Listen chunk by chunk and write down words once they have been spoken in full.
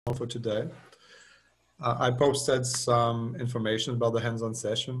for today. I posted some information about the hands-on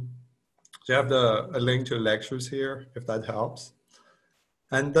session. So you have a link to the lectures here, if that helps.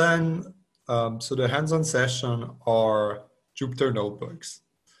 And then, so the hands-on session are Jupyter notebooks.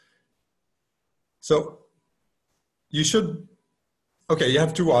 So you should, okay, you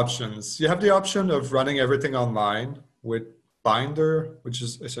have two options. You have the option of running everything online with Binder, which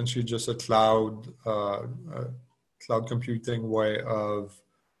is essentially just a cloud computing way of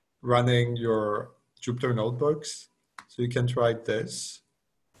running your Jupyter notebooks. So you can try this.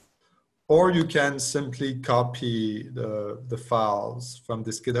 Or you can simply copy the files from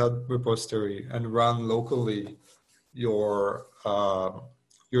this GitHub repository and run locally your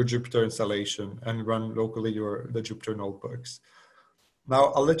Jupyter installation and run locally the Jupyter notebooks.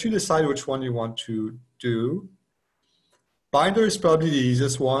 Now, I'll let you decide which one you want to do. Binder is probably the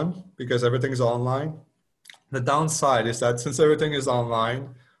easiest one because everything is online. The downside is that since everything is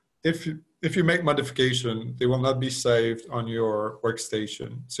online, if you make modification, they will not be saved on your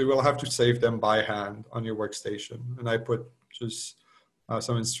workstation. So you will have to save them by hand on your workstation. And I put just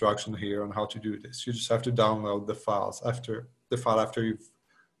some instruction here on how to do this. You just have to download the files after you've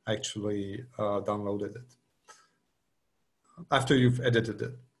actually downloaded it, after you've edited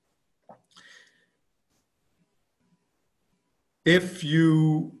it. If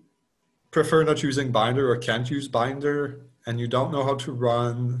you prefer not using Binder or can't use Binder and you don't know how to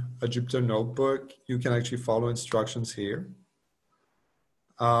run a Jupyter notebook, you can actually follow instructions here.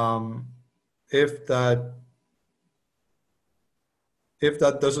 If that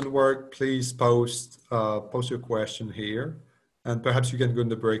doesn't work, please post your question here, and perhaps you can go in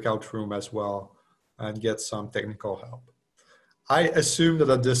the breakout room as well and get some technical help. I assume that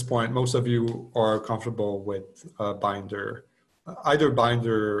at this point, most of you are comfortable with Binder. Either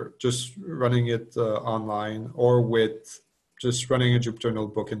Binder, just running it online, or with just running a Jupyter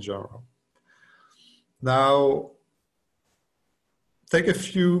notebook in general. Now, take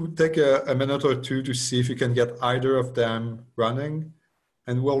a minute or two to see if you can get either of them running,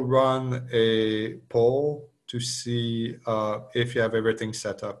 and we'll run a poll to see if you have everything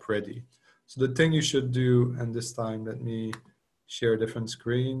set up ready. So the thing you should do, and this time let me share a different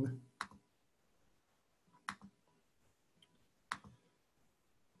screen.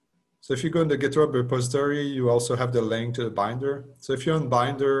 So if you go in the GitHub repository, you also have the link to the Binder. So if you're on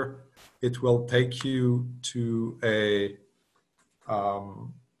Binder, it will take you to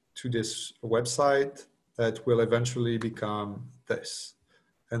this website that will eventually become this.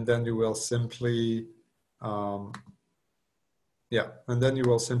 And then you will simply, and then you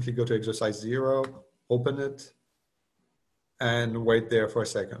will simply go to exercise 0, open it, and wait there for a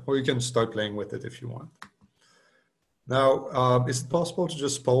second. Or you can start playing with it if you want. Now, is it possible to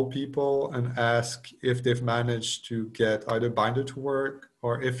just poll people and ask if they've managed to get either Binder to work,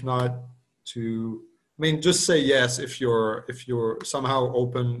 or if not, just say yes if you're somehow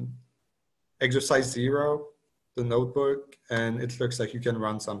open exercise 0, the notebook, and it looks like you can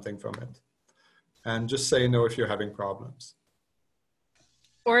run something from it. And just say no if you're having problems.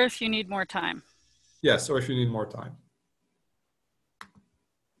 Or if you need more time. Yes, or if you need more time.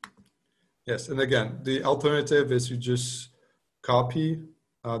 Yes, and again, the alternative is you just copy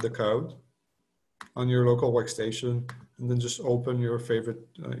the code on your local workstation, and then just open your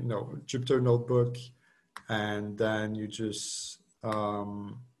favorite, Jupyter notebook, and then you just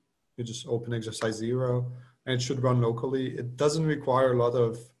open exercise 0, and it should run locally. It doesn't require a lot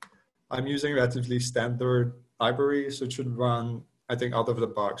of. I'm using relatively standard libraries, so it should run, I think, out of the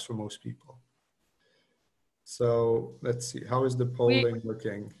box for most people. So let's see, how is the polling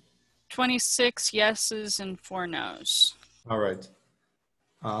looking? 26 yeses and 4 nos. All right.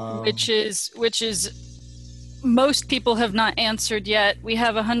 Which is most people have not answered yet. We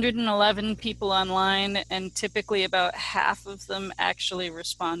have 111 people online, and typically about half of them actually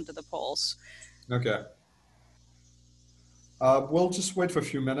respond to the polls. Okay. We'll just wait for a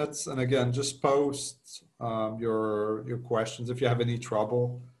few minutes, and again, just post your questions. If you have any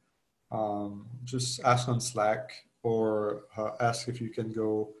trouble, just ask on Slack, or ask if you can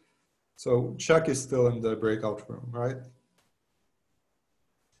go. So Chuck is still in the breakout room, right?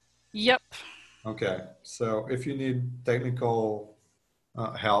 Yep. Okay, so if you need technical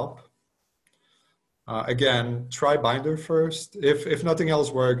help, again, try Binder first. If nothing else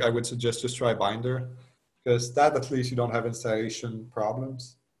works, I would suggest just try Binder, because that at least you don't have installation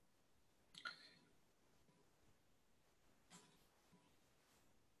problems.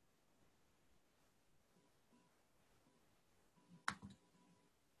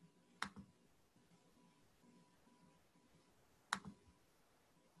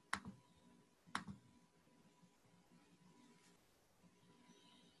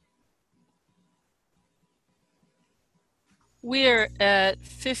 We're at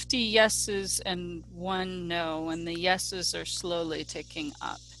 50 yeses and 1 no, and the yeses are slowly ticking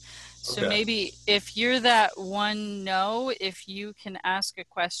up. So Okay. maybe if you're that 1 no, if you can ask a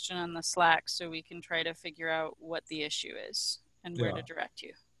question on the Slack so we can try to figure out what the issue is and where to direct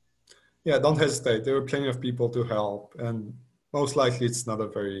you. Yeah, don't hesitate. There are plenty of people to help, and most likely it's not a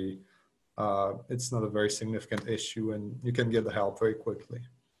very significant issue, and you can get the help very quickly.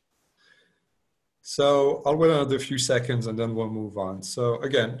 So I'll wait another few seconds and then we'll move on. So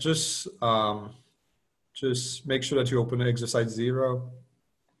again, just make sure that you open exercise 0.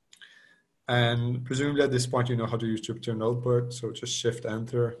 And presumably at this point, you know how to use Jupyter Notebook. So just Shift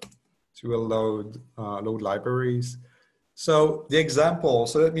Enter to load libraries. So the example,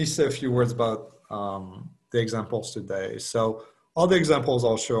 so let me say a few words about the examples today. So all the examples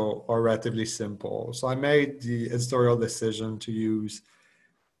I'll show are relatively simple. So I made the editorial decision to use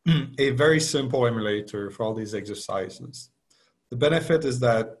a very simple emulator for all these exercises. The benefit is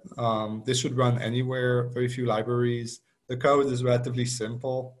that this should run anywhere, very few libraries. The code is relatively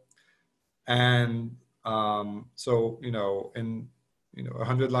simple. And so, in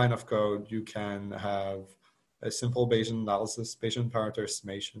 100 line of code, you can have a simple Bayesian analysis, Bayesian parameter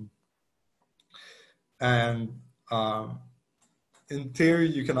estimation. And in theory,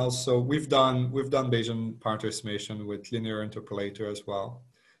 you can also, we've done Bayesian parameter estimation with linear interpolator as well.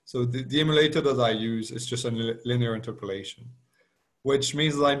 So the emulator that I use is just a linear interpolation, which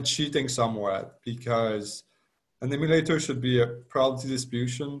means that I'm cheating somewhat because an emulator should be a probability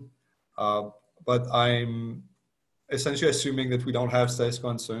distribution, but I'm essentially assuming that we don't have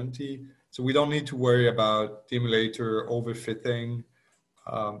statistical uncertainty. So we don't need to worry about the emulator overfitting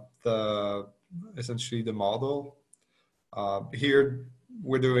essentially the model. Here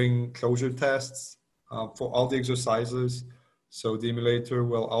we're doing closure tests for all the exercises. So the emulator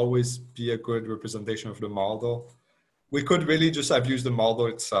will always be a good representation of the model. We could really just have used the model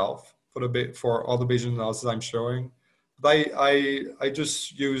itself for all the Bayesian analysis I'm showing. But I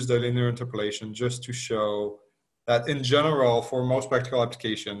just used the linear interpolation just to show that in general, for most practical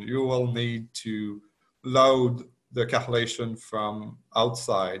application, you will need to load the calculation from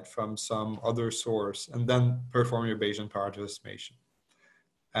outside, from some other source, and then perform your Bayesian parameter estimation.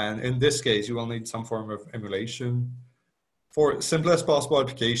 And in this case, you will need some form of emulation. For simplest possible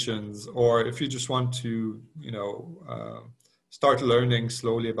applications, or if you just want to, start learning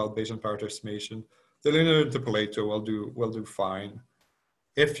slowly about Bayesian parameter estimation, the linear interpolator will do fine.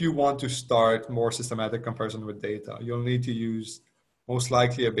 If you want to start more systematic comparison with data, you'll need to use most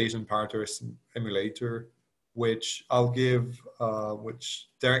likely a Bayesian parameter emulator, which I'll give, which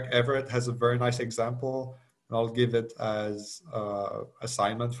Derek Everett has a very nice example, and I'll give it as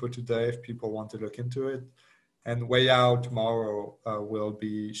assignment for today if people want to look into it. And Weiyao tomorrow will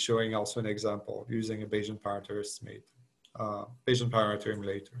be showing also an example using a Bayesian parameter Bayesian parameter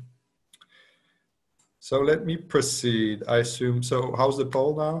emulator. So let me proceed. I assume, so how's the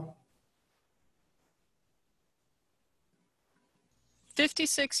poll now?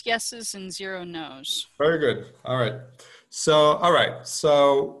 56 yeses and 0 nos. Very good. All right.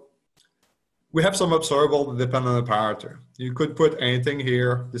 So we have some observable that depend on the parameter. You could put anything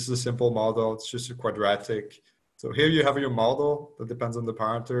here. This is a simple model. It's just a quadratic. So here you have your model that depends on the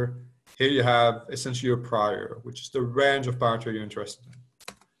parameter. Here you have essentially your prior, which is the range of parameter you're interested in.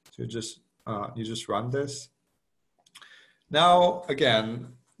 So you just run this. Now, again,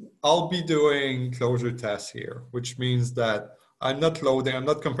 I'll be doing closure tests here, which means that I'm not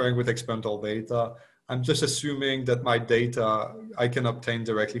comparing with experimental data. I'm just assuming that my data I can obtain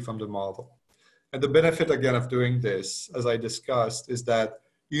directly from the model. And the benefit, again, of doing this, as I discussed, is that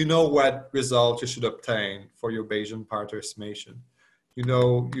you know what result you should obtain for your Bayesian parameter estimation.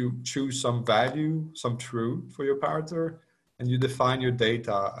 You choose some value, some truth for your parameter, and you define your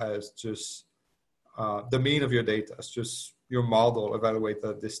data as just the mean of your data. It's just your model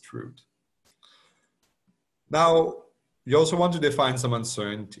evaluated this truth. Now, you also want to define some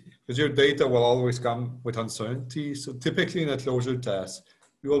uncertainty because your data will always come with uncertainty. So typically in a closure test,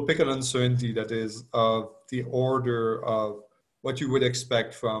 you will pick an uncertainty that is of the order of what you would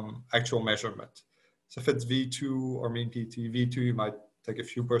expect from actual measurement. So if it's V2 or mean PT, V2, you might take a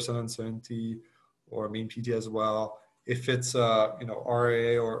few % uncertainty or mean PT as well. If it's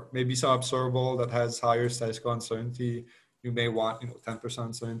RAA or maybe some observable that has higher statistical uncertainty, you may want 10%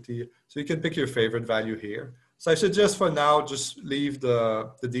 uncertainty. So you can pick your favorite value here. So I suggest for now, just leave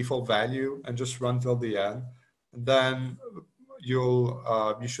the default value and just run till the end. And then you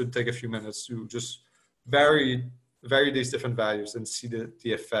should take a few minutes to just vary these different values and see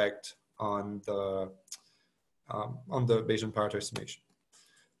the effect on the Bayesian parameter estimation.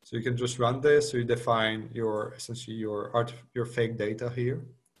 So you can just run this. So you define your, essentially your fake data here.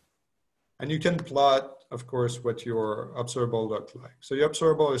 And you can plot, of course, what your observable look like. So your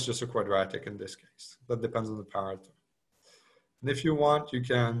observable is just a quadratic in this case. That depends on the parameter. And if you want, you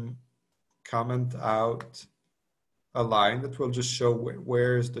can comment out a line that will just show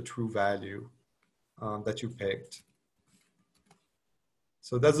where is the true value that you picked.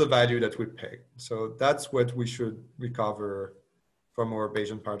 So that's the value that we picked. So that's what we should recover from our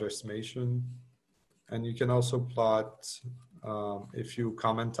Bayesian parameter estimation. And you can also plot, if you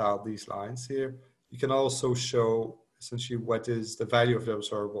comment out these lines here, you can also show essentially what is the value of the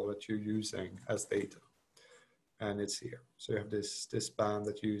observable that you're using as data. And it's here. So you have this band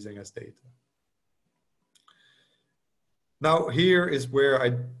that you're using as data. Now here is where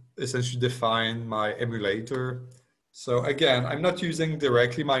I essentially define my emulator. So again, I'm not using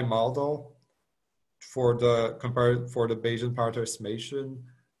directly my model for the Bayesian parameter estimation.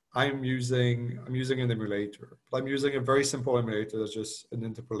 I'm using an emulator. But I'm using a very simple emulator that's just an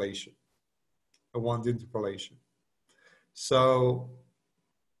interpolation, a 1D interpolation. So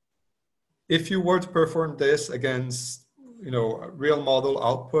if you were to perform this against, you know, a real model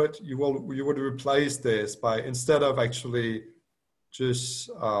output, you would replace this by, instead of actually just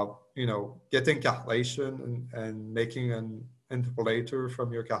you know, getting calculation and making an interpolator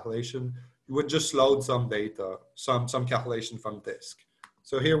from your calculation, you would just load some data, some calculation from disk.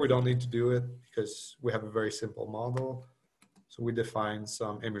 So here we don't need to do it because we have a very simple model. So we define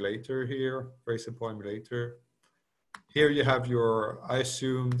some emulator here, very simple emulator. Here you have your, I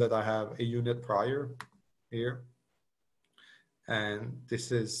assume that I have a unit prior here. And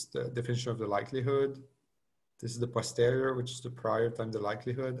this is the definition of the likelihood. This is the posterior, which is the prior times the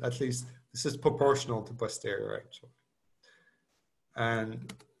likelihood. At least this is proportional to posterior actually.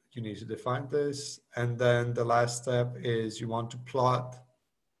 And you need to define this. And then the last step is you want to plot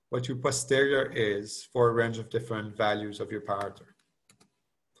what your posterior is for a range of different values of your parameter.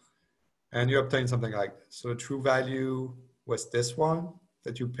 And you obtain something like this. So the true value was this one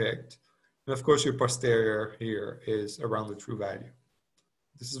that you picked. And of course your posterior here is around the true value.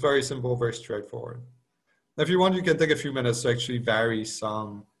 This is very simple, very straightforward. Now, if you want, you can take a few minutes to actually vary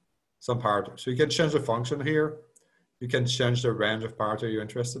some parameter. So you can change the function here. You can change the range of parameter you're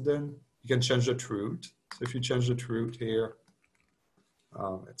interested in. You can change the truth. So if you change the truth here,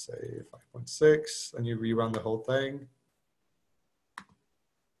 let's say 5.6, and you rerun the whole thing.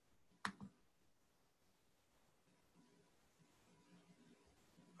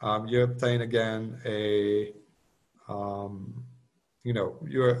 You obtain again a, you know,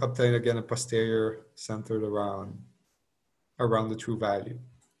 you obtain again a posterior centered around the true value.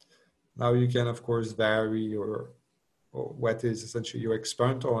 Now you can, of course, vary your, or what is essentially your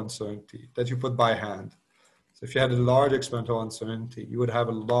experimental uncertainty that you put by hand. So if you had a large experimental uncertainty, you would have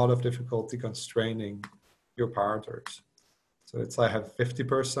a lot of difficulty constraining your parameters. So it's, I have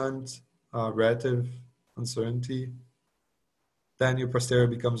 50% relative uncertainty, then your posterior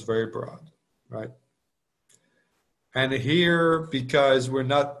becomes very broad, right? And here, because we're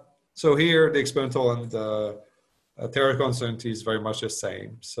not, so here the experimental and the theoretical uncertainty is very much the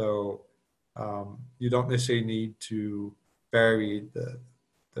same. So you don't necessarily need to vary the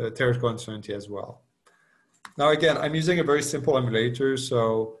theoretical uncertainty as well. Now, again, I'm using a very simple emulator.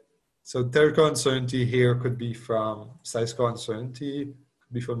 So theoretical uncertainty here could be from statistical uncertainty,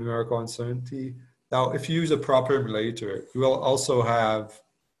 could be from numerical uncertainty. Now, if you use a proper emulator, you will also have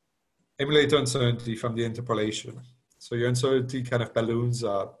emulator uncertainty from the interpolation. So your uncertainty kind of balloons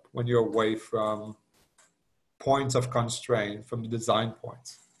up when you're away from points of constraint, from the design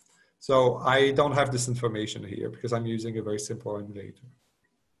points. So I don't have this information here because I'm using a very simple emulator.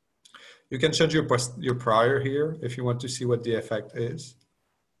 You can change your prior here if you want to see what the effect is.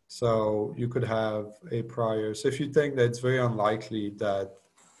 So you could have a prior. So if you think that it's very unlikely that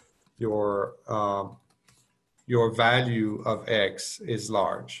your value of X is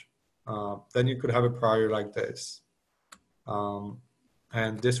large, then you could have a prior like this.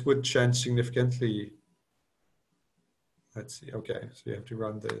 And this would change significantly. Let's see, okay, so you have to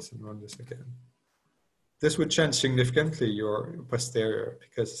run this and run this again. This would change significantly your posterior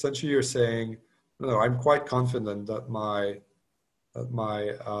because essentially you're saying, no, I'm quite confident that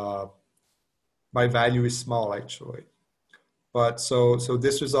my value is small actually. But so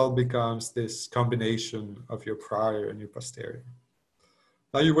this result becomes this combination of your prior and your posterior.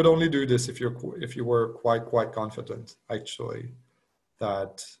 Now you would only do this if you were quite confident actually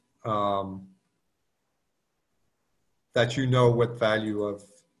that that you know what value of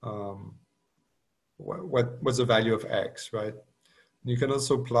what was the value of X, right? You can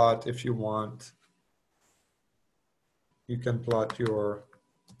also plot if you want. You can plot your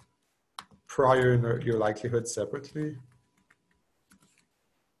prior and your likelihood separately.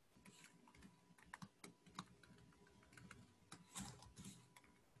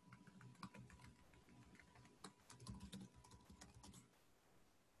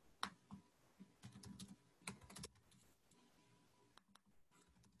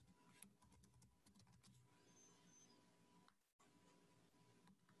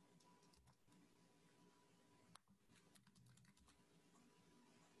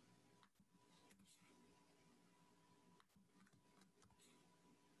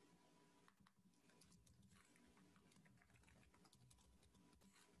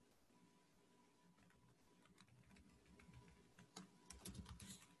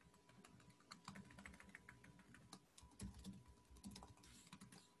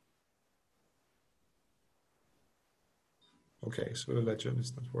 Okay, so the legend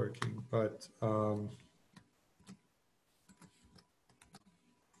is not working, but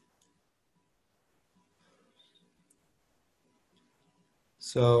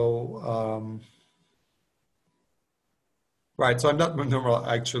right, so I'm not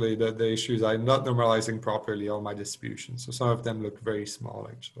actually the issue is I'm not normalizing properly all my distributions. So some of them look very small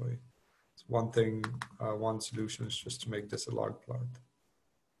actually. So one thing, one solution is just to make this a log plot.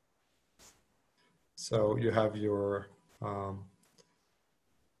 So you have your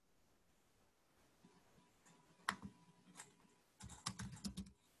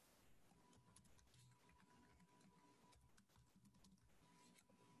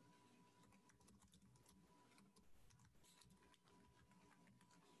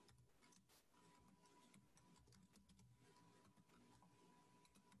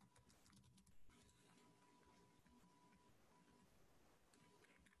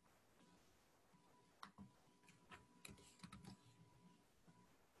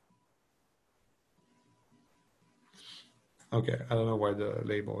okay, I don't know why the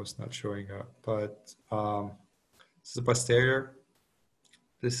label is not showing up, but this is the posterior,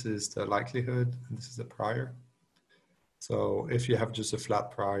 this is the likelihood, and this is the prior. So if you have just a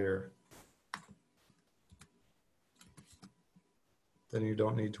flat prior, then you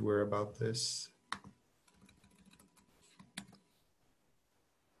don't need to worry about this.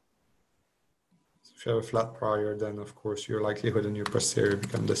 So if you have a flat prior, then of course your likelihood and your posterior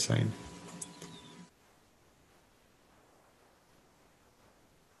become the same.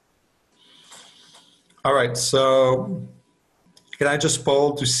 All right, so can I just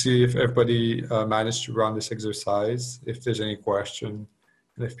poll to see if everybody managed to run this exercise, if there's any question,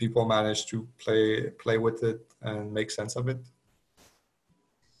 and if people managed to play with it and make sense of it?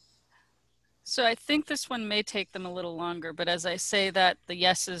 So I think this one may take them a little longer, but as I say that, the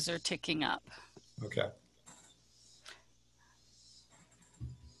yeses are ticking up. Okay.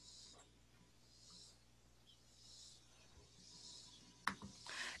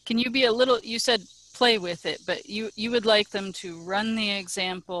 Can you be a little, you said play with it, but you would like them to run the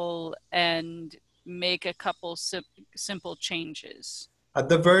example and make a couple simple changes. At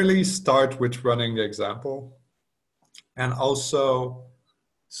the very least, start with running the example. And also,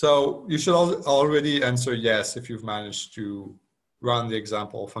 so you should already answer yes if you've managed to run the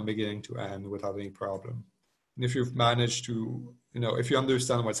example from beginning to end without any problem. And if you've managed to, if you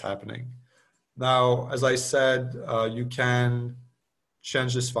understand what's happening. Now, as I said, you can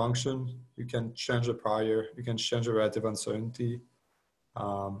change this function. You can change the prior. You can change the relative uncertainty.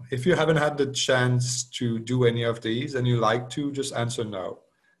 If you haven't had the chance to do any of these and you like to, just answer no.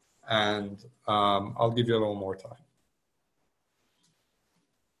 And I'll give you a little more time.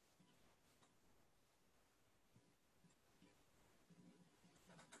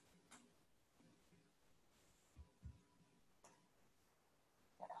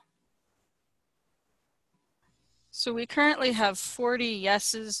 So we currently have 40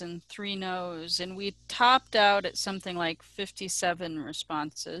 yeses and 3 nos, and we topped out at something like 57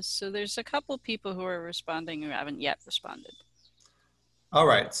 responses. So there's a couple people who are responding who haven't yet responded. All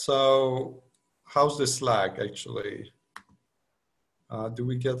right, so how's this lag actually? Do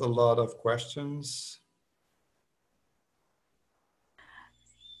we get a lot of questions?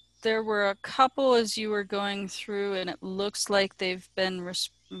 There were a couple as you were going through, and it looks like they've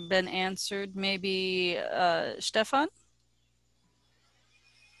been answered. Maybe Stefan?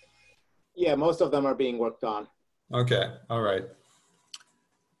 Yeah, most of them are being worked on. Okay, all right.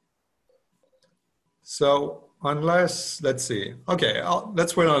 So unless, let's see. Okay,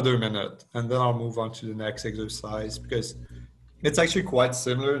 let's wait another minute and then I'll move on to the next exercise because it's actually quite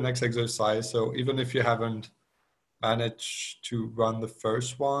similar, next exercise. So even if you haven't managed to run the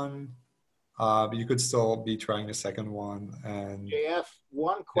first one, you could still be trying the second one. And JF,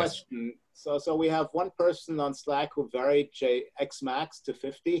 one question. Yes. So we have one person on Slack who varied JX max to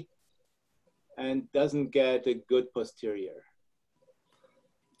 50. and doesn't get a good posterior.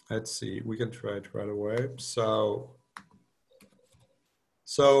 Let's see, we can try it right away. So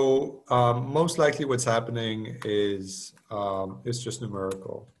most likely what's happening is it's just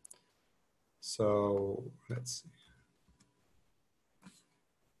numerical. So let's see.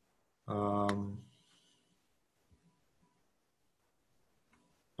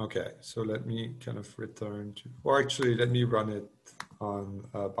 Okay, so let me kind of return to, or actually let me run it on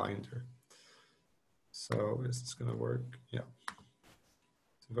Binder. So is this gonna work? Yeah.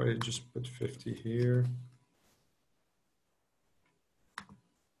 So if I just put 50 here.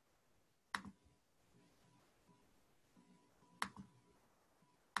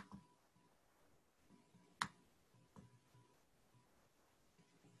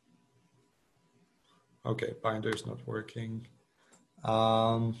 Okay, Binder is not working.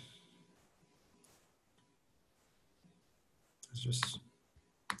 It's just,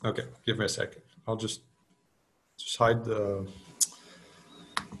 okay, give me a second. I'll just hide the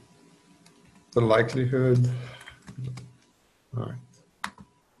likelihood. All right.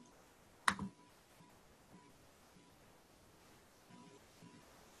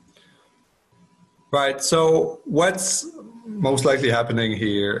 Right, so what's most likely happening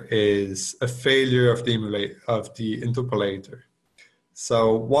here is a failure of the interpolator.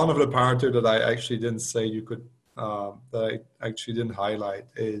 So one of the parameters that I actually didn't say you could, that I actually didn't highlight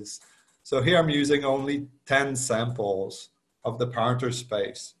is, so here I'm using only 10 samples of the parameter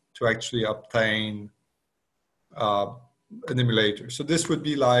space to actually obtain an emulator. So this would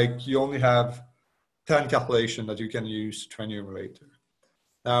be like you only have 10 calculations that you can use to train your emulator.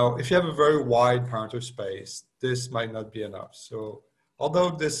 Now, if you have a very wide parameter space, this might not be enough. So although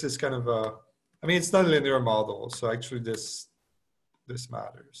this is kind of a, I mean, it's not a linear model, so actually this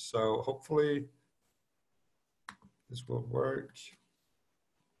matters. So hopefully this will work.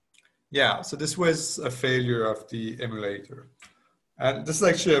 Yeah, so this was a failure of the emulator. And this is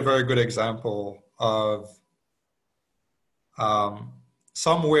actually a very good example of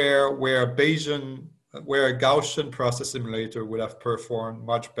somewhere where a Gaussian process emulator would have performed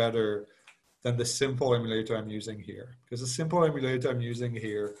much better than the simple emulator I'm using here. Because the simple emulator I'm using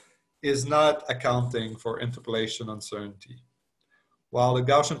here is not accounting for interpolation uncertainty, while the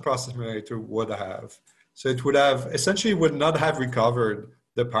Gaussian process emulator would have. So it would have, essentially would not have recovered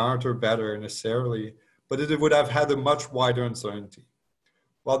the parameter better necessarily, but it would have had a much wider uncertainty.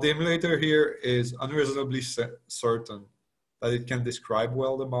 While the emulator here is unreasonably certain that it can describe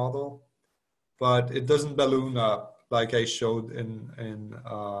well the model, but it doesn't balloon up like I showed in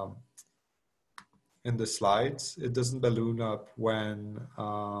the slides. It doesn't balloon up when,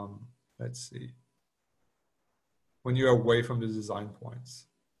 let's see, when you're away from the design points.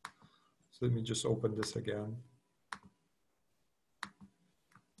 So let me just open this again.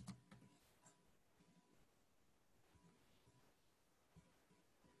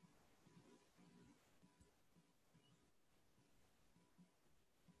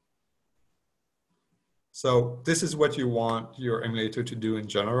 So this is what you want your emulator to do in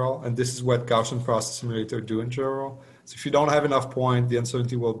general, and this is what Gaussian process emulator do in general. So if you don't have enough point, the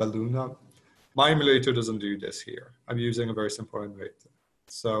uncertainty will balloon up. My emulator doesn't do this here. I'm using a very simple emulator.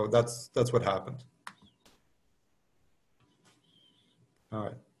 So that's what happened. All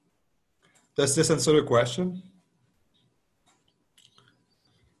right. Does this answer the question?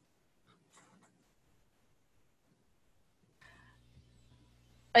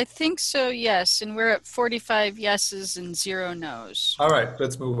 I think so, yes. And we're at 45 yeses and 0 nos. All right,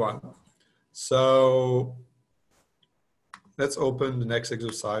 let's move on. So let's open the next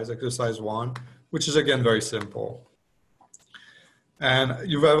exercise, exercise 1, which is again very simple. And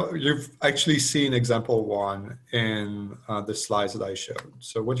you've actually seen example 1 in the slides that I showed.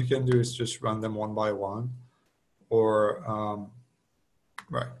 So what you can do is just run them one by one, or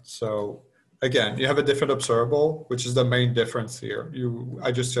right. So again, you have a different observable, which is the main difference here.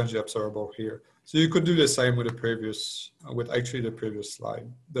 I just changed the observable here. So you could do the same with the previous, actually the previous slide,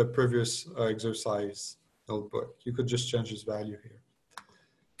 the previous exercise notebook. You could just change this value here.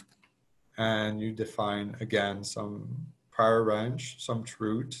 And you define, again, some prior range, some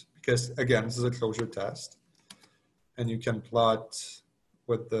truth, because again, this is a closure test. And you can plot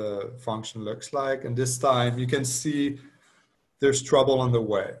what the function looks like. And this time you can see there's trouble on the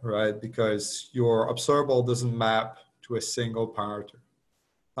way, right? Because your observable doesn't map to a single parameter.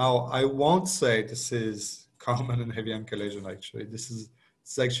 Now, I won't say this is common in heavy-end collision, actually.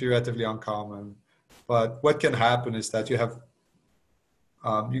 It's actually relatively uncommon. But what can happen is that you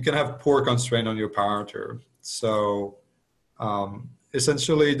can have poor constraint on your parameter. So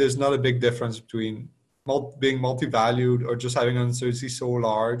essentially, there's not a big difference between being multi-valued or just having an uncertainty so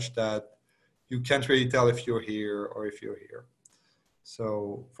large that you can't really tell if you're here or if you're here.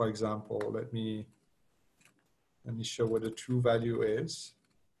 So for example, let me show what the true value is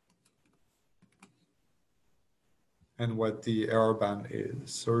and what the error band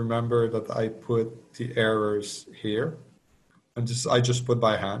is. So remember that I put the errors here, and I just put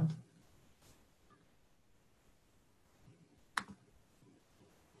by hand.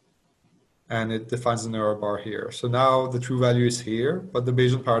 And it defines an error bar here. So now the true value is here, but the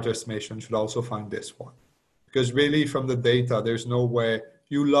Bayesian parameter estimation should also find this one. Because really from the data, there's no way,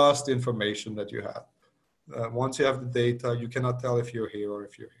 you lost the information that you had. Once you have the data, you cannot tell if you're here or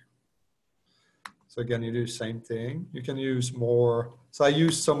if you're here. So again, you do the same thing. You can use more, so I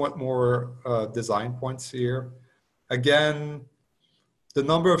use somewhat more design points here. Again, the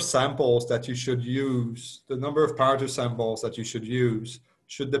number of samples that you should use, the number of parameter samples that you should use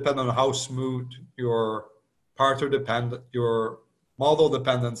should depend on how smooth your your model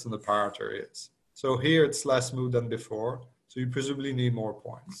dependence on the parameter is. So here it's less smooth than before, so you presumably need more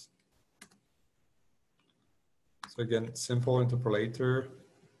points. So again, simple interpolator,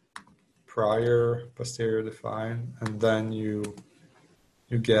 prior, posterior define, and then you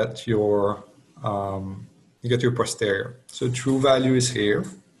get your posterior. So true value is here,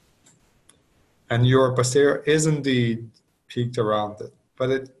 and your posterior is indeed peaked around it, but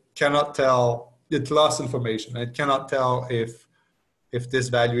it cannot tell, it lost information. It cannot tell if this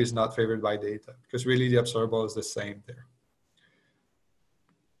value is not favored by data, because really the observable is the same there.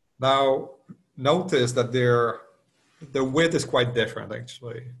 Now, notice that the width is quite different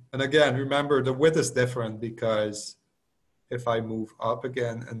actually. And again, remember the width is different because if I move up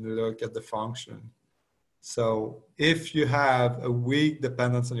again and look at the function, so if you have a weak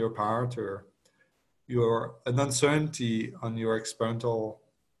dependence on your parameter, an uncertainty on your experimental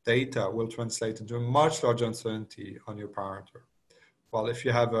data will translate into a much larger uncertainty on your parameter. While if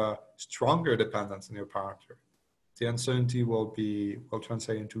you have a stronger dependence on your parameter, the uncertainty will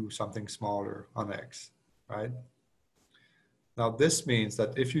translate into something smaller on X, right? Now this means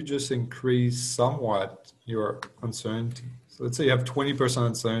that if you just increase somewhat your uncertainty, so let's say you have 20%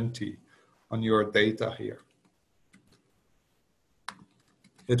 uncertainty on your data here,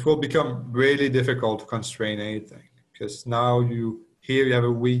 it will become really difficult to constrain anything, because now here you have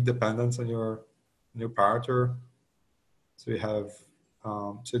a weak dependence on your parameter. So you have,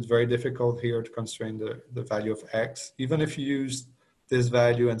 so it's very difficult here to constrain the value of X. Even if you use this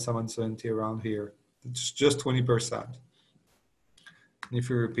value and some uncertainty around here, it's just 20%. And if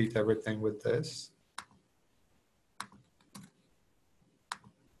you repeat everything with this,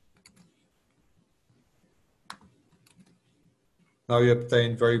 now you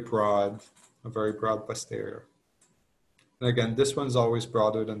obtain a very broad posterior. And again, this one's always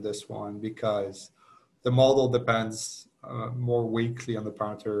broader than this one because the model depends more weakly on the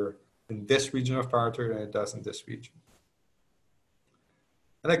parameter in this region of parameter than it does in this region.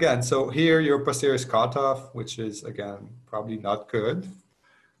 And again, so here your posterior is cut off, which is again, probably not good.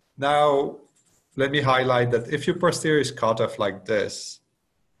 Now, let me highlight that if your posterior is cut off like this,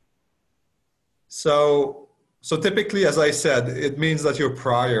 so typically, as I said, it means that your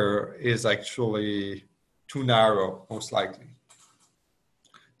prior is actually too narrow, most likely.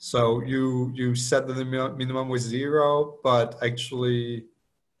 So you set the minimum with 0, but actually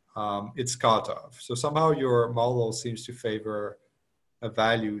it's cut off. So somehow your model seems to favor a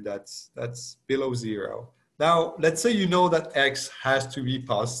value that's below 0. Now, let's say you know that X has to be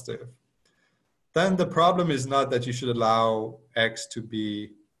positive. Then the problem is not that you should allow X to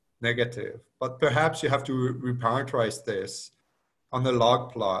be negative, but perhaps you have to reparameterize this on the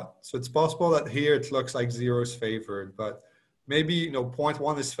log plot. So it's possible that here it looks like 0 is favored, but maybe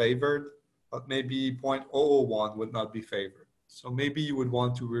 0.1 is favored, but maybe 0.001 would not be favored. So maybe you would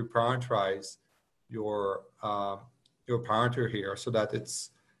want to reparameterize your parameter here so that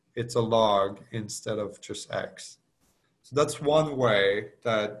it's a log instead of just X. So that's one way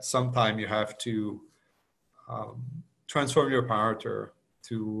that sometime you have to transform your parameter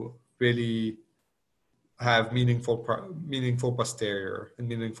to really have meaningful posterior and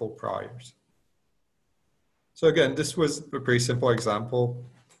meaningful priors. So again, this was a pretty simple example.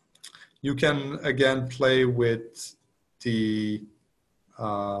 You can again play with the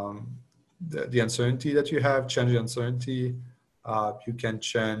uncertainty that you have, change the uncertainty. You can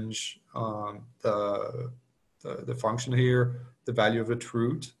change the function here, the value of the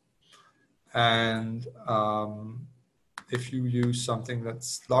truth. And if you use something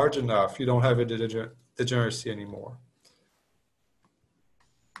that's large enough, you don't have a degeneracy anymore.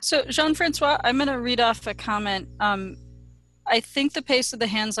 So Jean-Francois, I'm going to read off a comment. I think the pace of the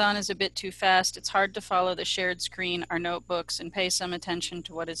hands-on is a bit too fast. It's hard to follow the shared screen, our notebooks, and pay some attention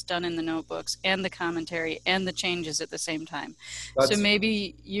to what is done in the notebooks and the commentary and the changes at the same time. So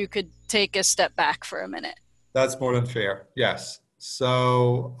maybe you could take a step back for a minute. That's more than fair, yes.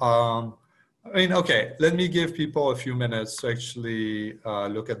 So, I mean, okay, let me give people a few minutes to actually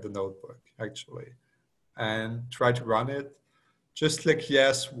look at the notebook, actually, and try to run it. Just click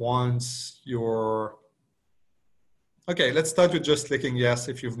yes once you're... Okay, let's start with just clicking yes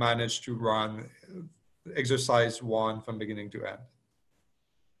if you've managed to run exercise 1 from beginning to end.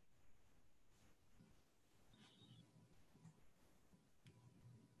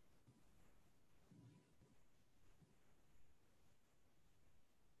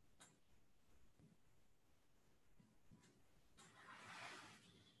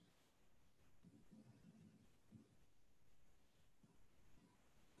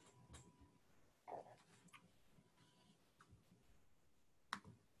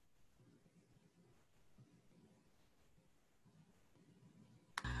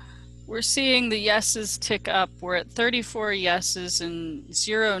 We're seeing the yeses tick up. We're at 34 yeses and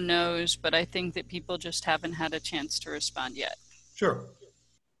 0 nos, but I think that people just haven't had a chance to respond yet. Sure.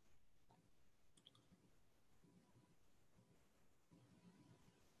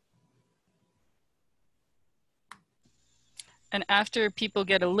 And after people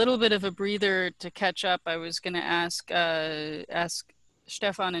get a little bit of a breather to catch up, I was going to ask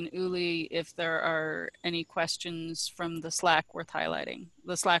Stefan and Uli if there are any questions from the Slack worth highlighting,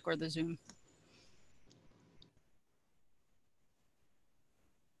 the Slack or the Zoom.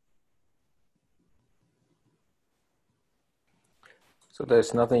 So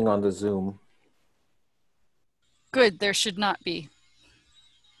there's nothing on the Zoom. Good, there should not be.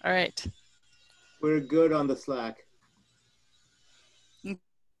 All right. We're good on the Slack.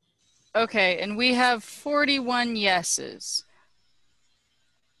 Okay, and we have 41 yeses.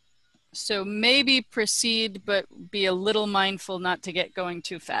 So maybe proceed, but be a little mindful not to get going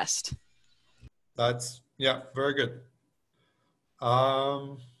too fast. That's, yeah, very good.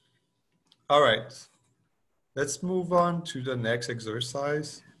 All right. Let's move on to the next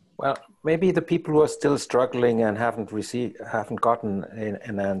exercise. Well, maybe the people who are still struggling and haven't gotten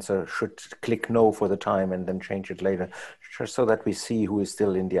an answer should click no for the time and then change it later, just so that we see who is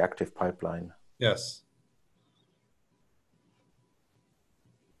still in the active pipeline. Yes.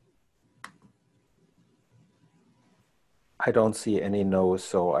 I don't see any no's,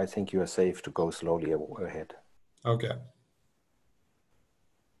 so I think you are safe to go slowly ahead. Okay.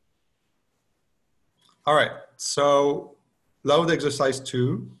 All right, so load exercise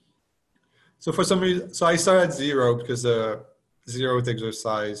 2. So for some reason, so I started at 0 because the 0th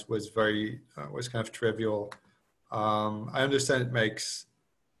exercise was was kind of trivial. I understand it makes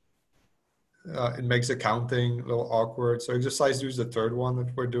accounting a little awkward. So exercise 2 is the 3rd one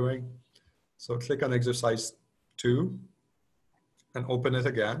that we're doing. So click on exercise 2 and open it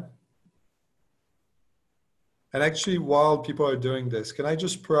again. And actually, while people are doing this, can I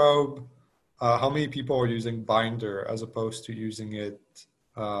just probe how many people are using Binder as opposed to using it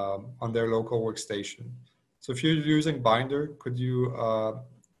on their local workstation? So if you're using Binder, could you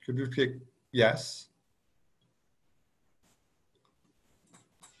click yes?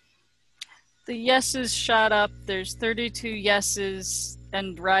 The yeses shot up. There's 32 yeses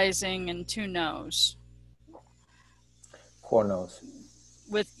and rising and 2 nos. 4 no's.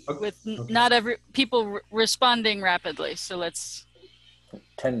 With Okay. not every people responding rapidly. So let's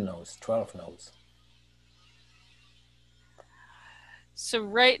 10 no's, 12 no's. So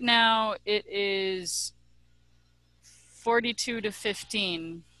right now it is 42 to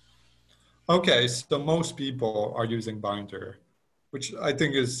 15. Okay, so most people are using Binder, which I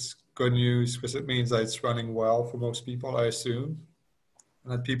think is good news because it means that it's running well for most people, I assume,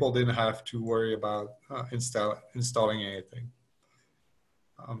 and that people didn't have to worry about installing anything.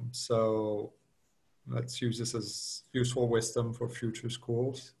 So let's use this as useful wisdom for future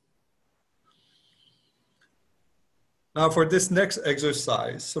schools. Now for this next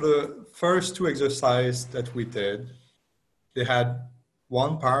exercise, so the first 2 exercises that we did, they had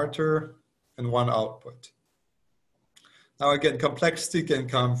 1 parameter and 1 output. Now again, complexity can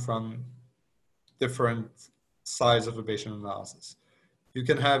come from different sides of the Bayesian analysis. You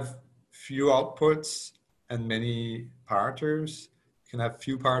can have few outputs and many parameters. You can have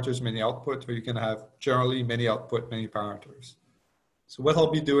few parameters, many output, or you can have generally many output, many parameters. So what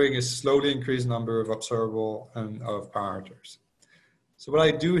I'll be doing is slowly increase the number of observable and of parameters. So what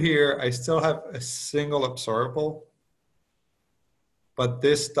I do here, I still have a single observable, but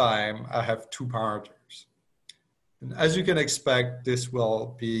this time I have 2 parameters. And as you can expect, this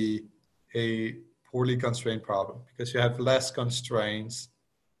will be a poorly constrained problem because you have less constraints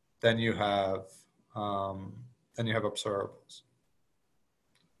than you have observables.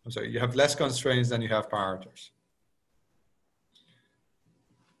 I'm sorry, you have less constraints than you have parameters.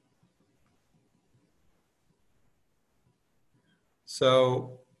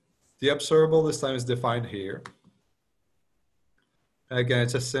 So the observable this time is defined here. Again,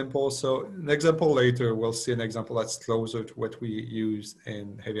 it's a simple, so an example later, we'll see an example that's closer to what we use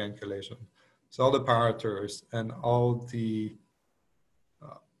in Hebbian collation. So all the parameters and all the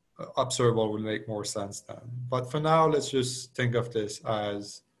observable will make more sense then. But for now, let's just think of this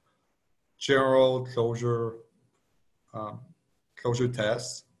as general closure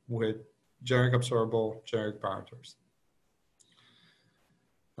tests with generic observable, generic parameters.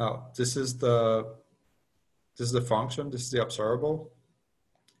 Now, this is the function, this is the observable,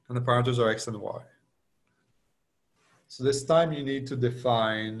 and the parameters are x and y. So this time you need to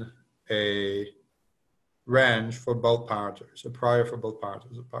define a range for both parameters, a prior for both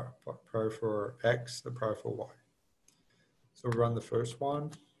parameters, a prior for x, a prior for y. So run the first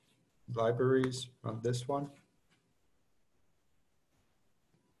one, libraries, run this one.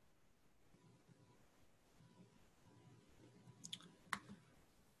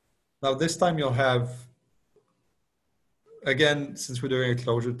 Now this time you'll have, again, since we're doing a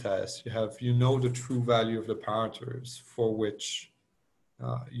closure test, you know the true value of the parameters for which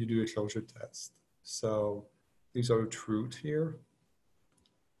you do a closure test. So these are the truth here.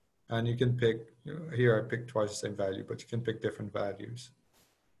 And you can pick, here I picked twice the same value, but you can pick different values.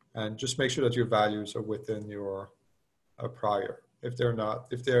 And just make sure that your values are within your prior. If they're not,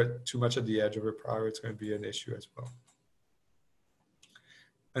 if they're too much at the edge of a prior, it's going to be an issue as well.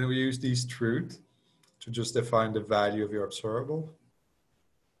 And we use these truth to just define the value of your observable.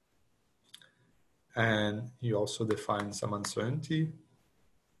 And you also define some uncertainty.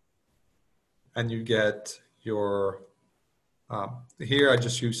 And you get your, here I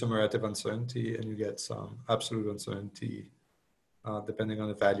just use some relative uncertainty, and you get some absolute uncertainty depending on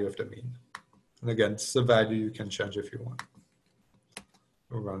the value of the mean. And again, this is a value you can change if you want.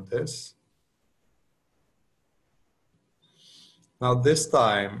 We'll run this. Now this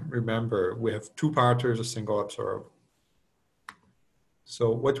time, remember, we have two parameters, a single observable. So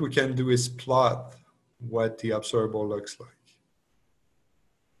what we can do is plot what the observable looks like.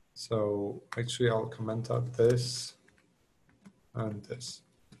 So actually I'll comment out this and this.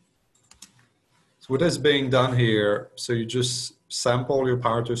 So what is being done here, so you just sample your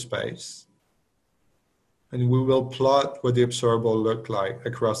parameter space, and we will plot what the observable look like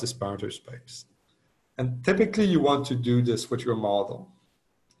across this parameter space. And typically you want to do this with your model.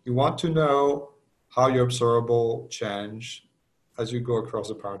 You want to know how your observable change as you go across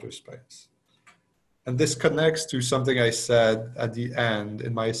the parameter space. And this connects to something I said at the end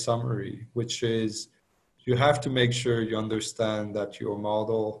in my summary, which is you have to make sure you understand that your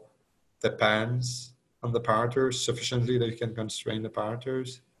model depends on the parameters sufficiently that you can constrain the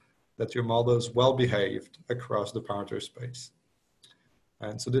parameters, that your model is well behaved across the parameter space.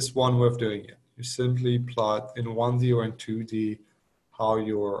 And so this is one way of doing it. You simply plot in 1D or in 2D how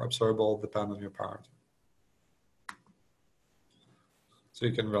your observable depend on your parameter. So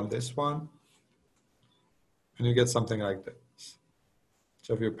you can run this one, and you get something like this.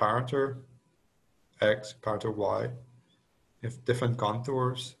 So you have your parameter x, parameter y, you have different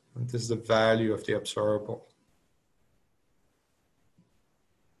contours, and this is the value of the observable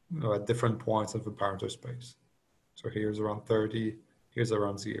at different points of the parameter space. So here's around 30, here's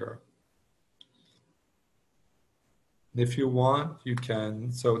around 0. If you want, you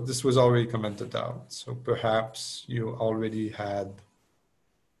can, so this was already commented out. So perhaps you already had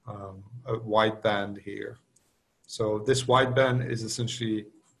a white band here. So this white band is essentially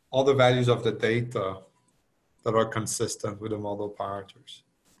all the values of the data that are consistent with the model parameters.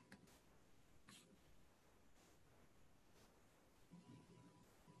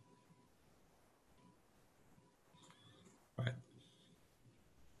 Right.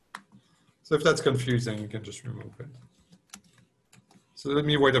 So if that's confusing, you can just remove it. So let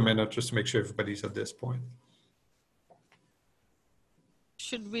me wait a minute just to make sure everybody's at this point.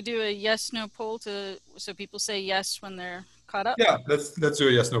 Should we do a yes/no poll so people say yes when they're caught up? Yeah, let's do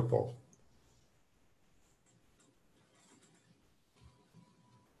a yes/no poll.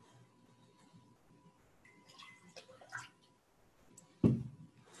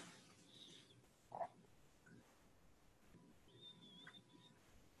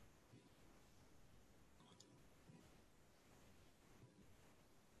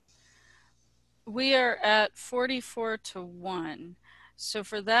 We are at 44 to 1. So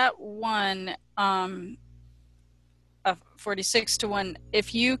for that one, 46 to 1.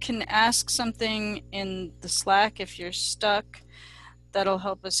 If you can ask something in the Slack, if you're stuck, that'll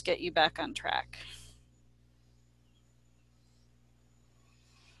help us get you back on track.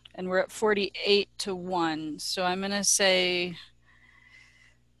 And we're at 48 to 1. So I'm going to say,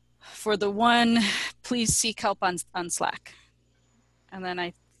 for the 1, please seek help on Slack. And then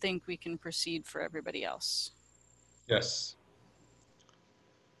I think we can proceed for everybody else. Yes.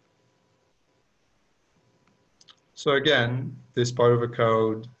 So again, this part of the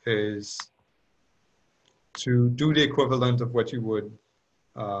code is to do the equivalent of what you would,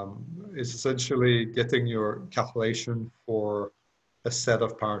 is essentially getting your calculation for a set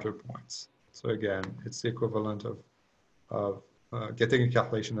of parameter points. So again, it's the equivalent of getting a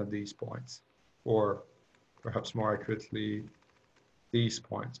calculation at these points, or perhaps more accurately, these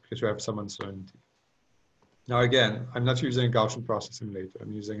points, because you have some uncertainty. Now again, I'm not using a Gaussian process emulator,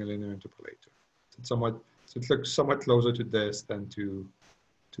 I'm using a linear interpolator. So it looks somewhat closer to this than to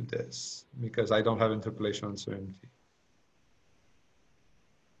this, because I don't have interpolation uncertainty.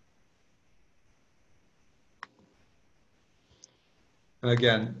 And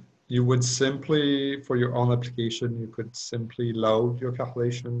again, you would simply, for your own application, you could simply load your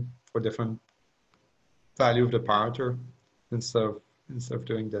calculation for different value of the parameter instead of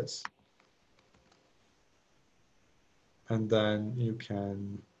doing this. And then you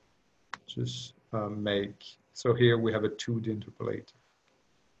can just make, so here we have a 2D interpolator.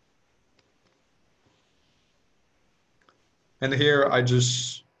 And here I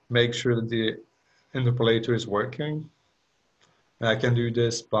just make sure that the interpolator is working. And I can do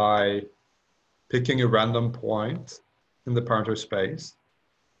this by picking a random point in the parameter space,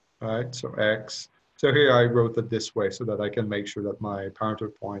 right? So X. So here I wrote it this way so that I can make sure that my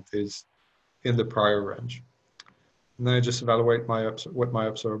parameter point is in the prior range. And then I just evaluate what my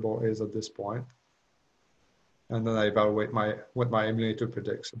observable is at this point. And then I evaluate what my emulator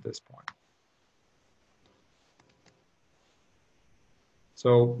predicts at this point.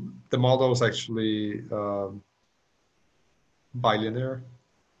 So the model is actually bilinear.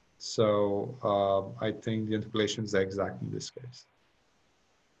 So I think the interpolation is exact in this case.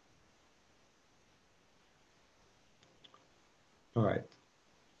 All right.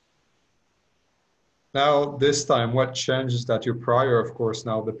 Now this time, what changes that your prior, of course,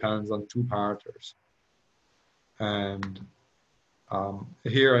 now depends on 2 parameters. And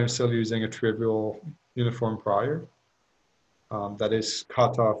here I'm still using a trivial uniform prior that is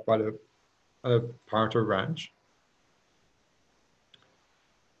cut off by the parameter range.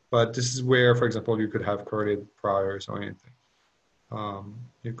 But this is where, for example, you could have correlated priors or anything.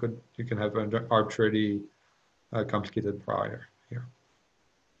 You can have an arbitrarily complicated prior here.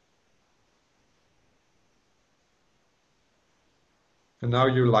 And now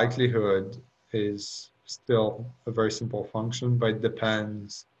your likelihood is still a very simple function, but it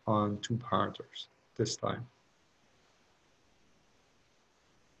depends on 2 parameters this time.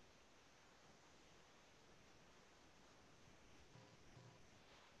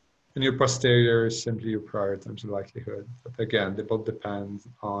 And your posterior is simply your prior times the likelihood. But again, they both depend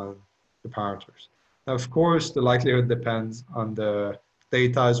on the parameters. Now, of course, the likelihood depends on the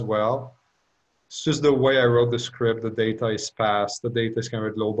data as well. It's just the way I wrote the script, the data is passed. The data is kind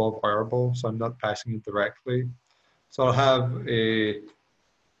of a global variable, so I'm not passing it directly. So I'll have an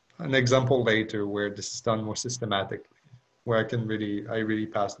example later where this is done more systematically, where I really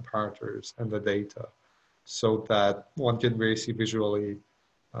pass the parameters and the data so that one can really see visually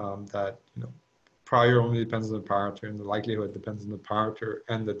that prior only depends on the parameter and the likelihood depends on the parameter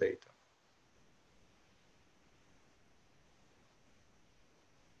and the data.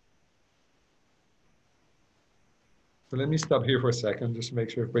 So let me stop here for a second, just to make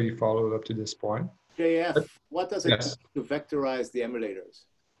sure everybody followed up to this point. JF, what does it Yes. mean to vectorize the emulators?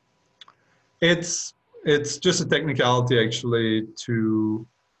 It's just a technicality actually to,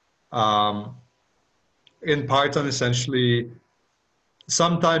 in Python essentially,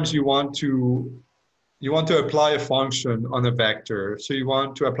 sometimes you want to apply a function on a vector. So you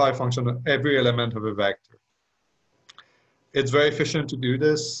want to apply a function on every element of a vector. It's very efficient to do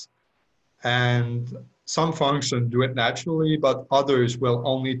this. And some functions do it naturally, but others will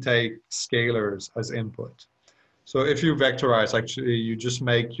only take scalars as input. So if you vectorize, actually, you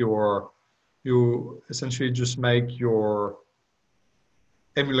essentially just make your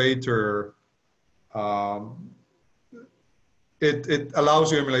emulator, it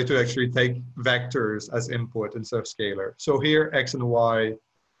allows your emulator to actually take vectors as input instead of scalar. So here, X and Y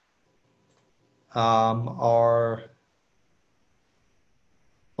are,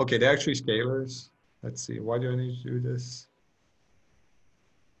 okay, they're actually scalars. Let's see, why do I need to do this?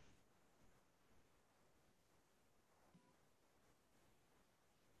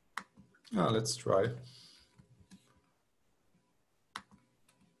 Oh, let's try.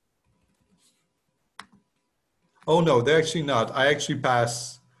 Oh no, they're actually not. I actually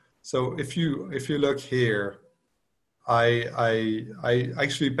pass. So if you look here, I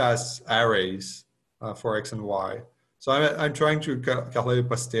actually pass arrays for x and y. So I'm trying to calculate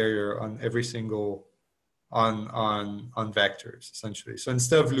posterior on every single on vectors essentially. So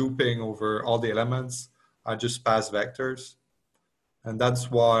instead of looping over all the elements, I just pass vectors, and that's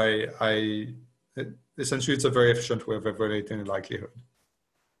why essentially it's a very efficient way of evaluating the likelihood.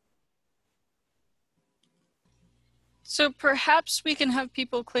 So perhaps we can have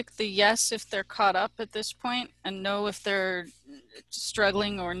people click the yes if they're caught up at this point and know if they're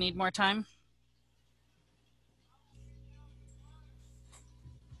struggling or need more time.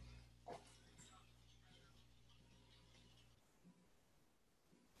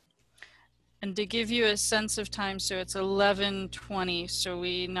 And to give you a sense of time, so it's 11:20, so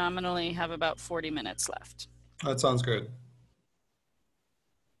we nominally have about 40 minutes left. That sounds good.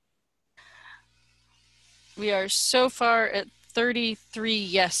 We are so far at 33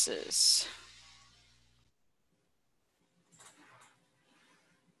 yeses.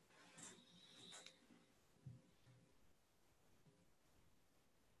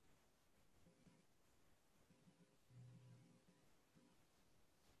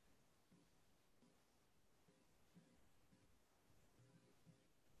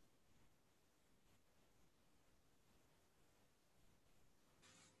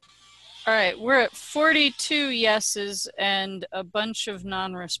 All right, we're at 42 yeses and a bunch of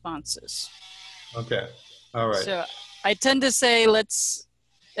non-responses. Okay, all right. So I tend to say let's,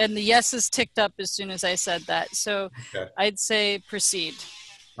 and the yeses ticked up as soon as I said that. So okay. I'd say proceed.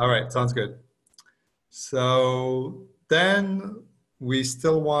 All right, sounds good. So then we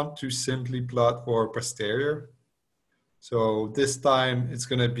still want to simply plot for posterior. So this time it's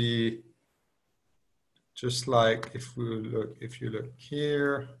going to be just like if you look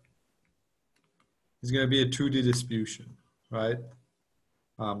here, it's going to be a 2D distribution, right?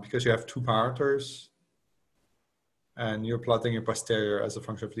 Because you have two parameters and you're plotting your posterior as a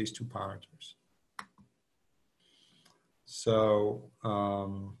function of these two parameters. So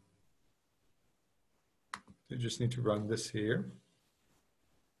you just need to run this here.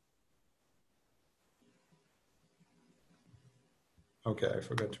 Okay, I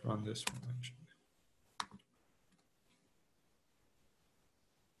forgot to run this one actually.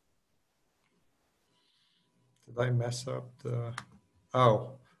 Did I mess up the,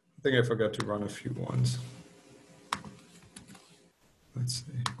 oh, I think I forgot to run a few ones. Let's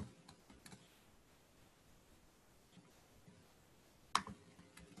see.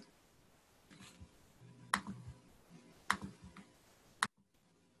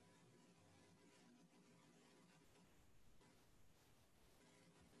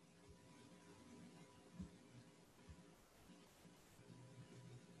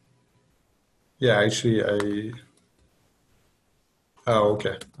 Yeah, actually, oh,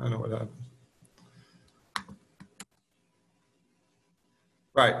 okay. I know what happened.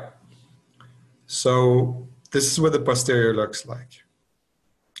 Right. So this is what the posterior looks like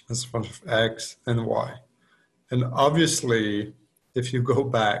as a function of x and y. And obviously, if you go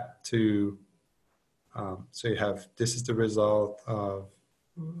back to, so you have, this is the result of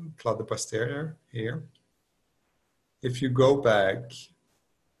plot the posterior here. If you go back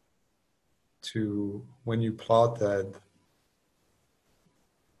to when you plotted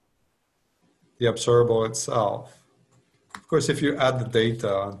the observable itself, of course, if you add the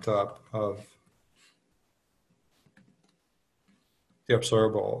data on top of the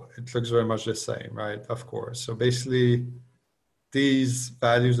observable, it looks very much the same, right? Of course. So basically, these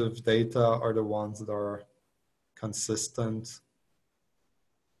values of data are the ones that are consistent.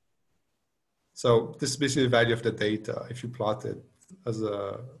 So this is basically the value of the data if you plot it as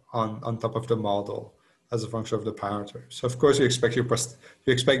a on top of the model as a function of the parameter. So of course you expect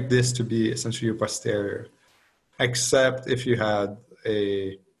this to be essentially your posterior, except if you had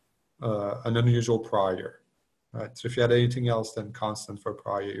an unusual prior, right? So if you had anything else than constant for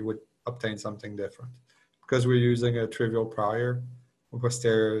prior, you would obtain something different. Because we're using a trivial prior,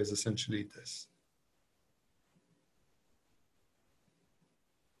 posterior is essentially this.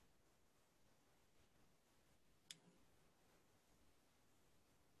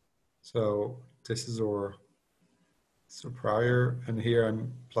 So this is our prior, and here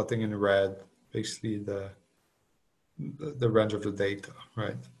I'm plotting in red, basically the range of the data,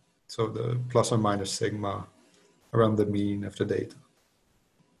 right? So the plus or minus sigma around the mean of the data.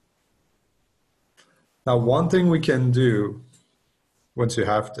 Now, one thing we can do once you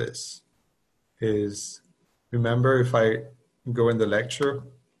have this is, remember if I go in the lecture,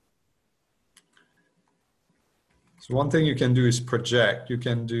 So one thing you can do is project. You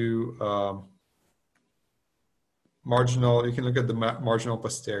can do marginal. You can look at the marginal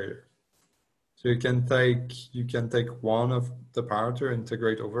posterior. So you can take one of the parameter,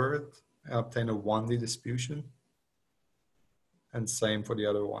 integrate over it, and obtain a 1D distribution. And same for the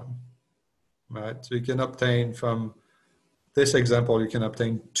other one, right? So you can obtain from this example, you can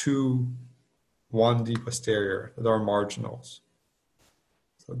obtain two 1D posterior that are marginals.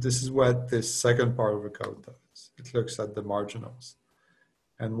 So this is what this second part of the code does. It looks at the marginals.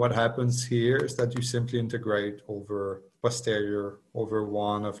 And what happens here is that you simply integrate over posterior over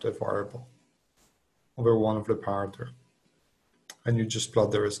one of the variable, over one of the parameter, and you just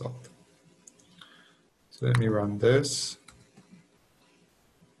plot the result. So let me run this.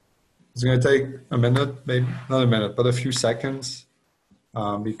 It's going to take a minute, maybe not a minute, but a few seconds,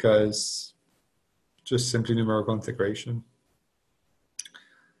 because just simply numerical integration.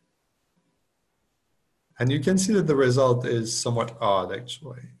 And you can see that the result is somewhat odd,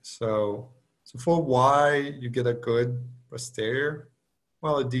 actually. So for Y, you get a good posterior,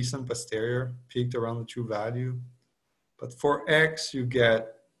 well, a decent posterior, peaked around the true value. But for X, you get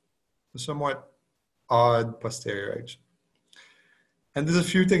a somewhat odd posterior, actually. And there's a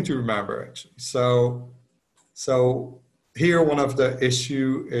few things to remember, actually. So here, one of the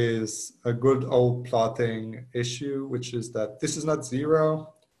issue is a good old plotting issue, which is that this is not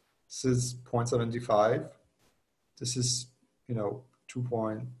 0. This is 0.75. This is,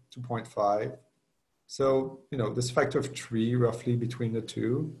 2.5. So, this factor of 3 roughly between the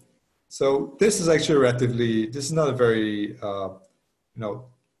two. So this is actually this is not a very,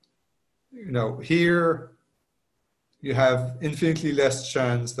 here you have infinitely less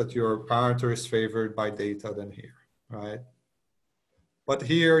chance that your parameter is favored by data than here, right? But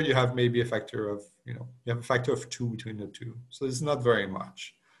here you have maybe a factor of, you have a factor of 2 between the two. So it's not very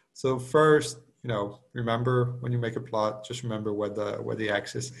much. So first, remember when you make a plot, just remember where the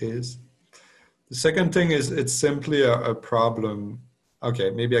axis is. The second thing is it's simply a problem. Okay,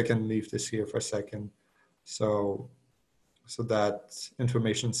 maybe I can leave this here for a second, so that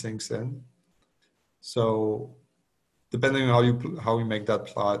information sinks in. So depending on how you make that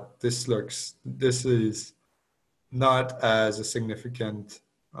plot, this is not as a significant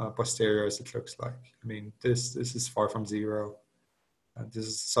posterior as it looks like. I mean, this is far from 0. And this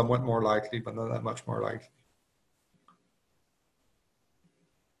is somewhat more likely, but not that much more likely.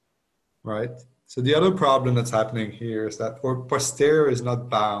 Right? So the other problem that's happening here is that our posterior is not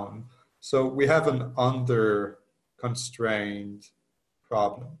bound. So we have an under-constrained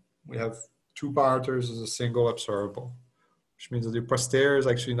problem. We have two parameters as a single observable, which means that the posterior is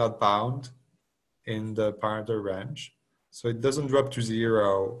actually not bound in the parameter range. So it doesn't drop to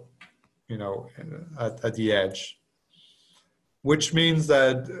 0, at the edge. Which means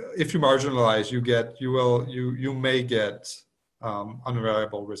that if you marginalize, you may get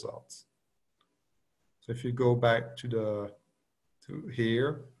unreliable results. So if you go back to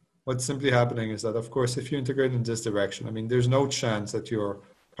here, what's simply happening is that, of course, if you integrate in this direction, I mean, there's no chance that your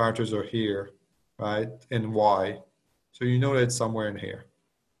parameters are here, right, in Y. So you know that it's somewhere in here.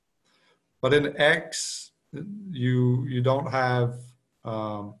 But in X, you don't have,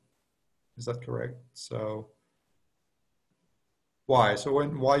 is that correct? So Y, so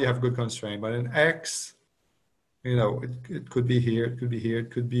in Y you have good constraint, but in X, it could be here, it could be here,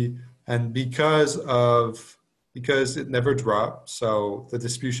 it could be, and because it never dropped, so the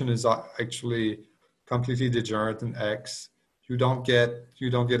distribution is actually completely degenerate in X, you don't get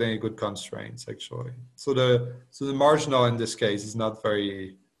any good constraints actually. So the marginal in this case is not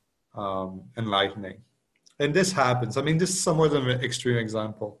very enlightening. And this happens. I mean, this is somewhat of an extreme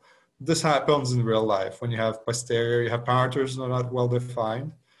example. This happens in real life when you have posterior, you have parameters that are not well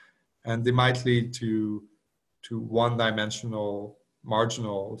defined, and they might lead to one-dimensional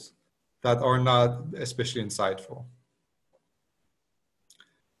marginals that are not especially insightful.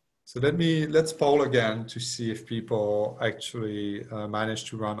 So let's poll again to see if people actually manage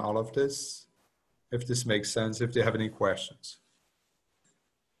to run all of this, if this makes sense, if they have any questions.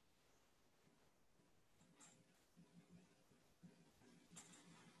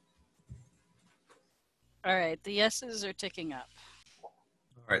 All right, the yeses are ticking up. All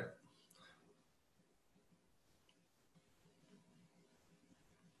right.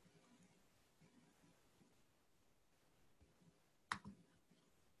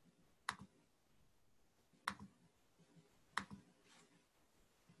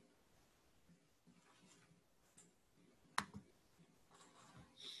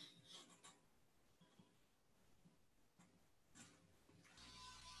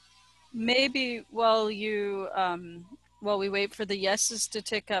 Maybe while you while we wait for the yeses to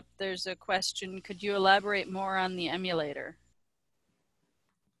tick up, there's a question. Could you elaborate more on the emulator?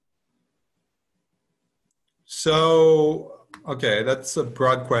 So, okay, that's a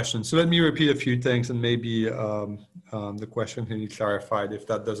broad question. So let me repeat a few things and maybe the question can be clarified if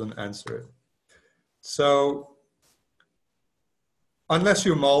that doesn't answer it. So unless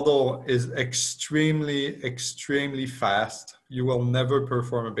your model is extremely, extremely fast, you will never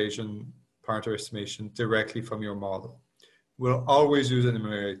perform a Bayesian parameter estimation directly from your model. We'll always use an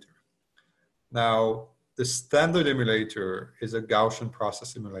emulator. Now, the standard emulator is a Gaussian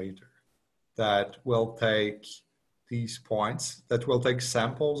process emulator that will take these points, that will take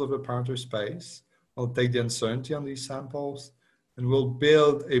samples of the parameter space, will take the uncertainty on these samples, and will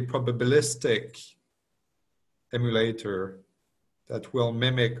build a probabilistic emulator that will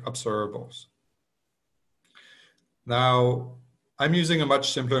mimic observables. Now, I'm using a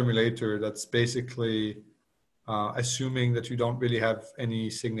much simpler emulator that's basically assuming that you don't really have any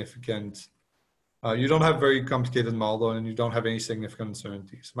significant, you don't have very complicated model and you don't have any significant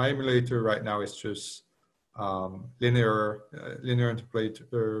uncertainties. My emulator right now is just linear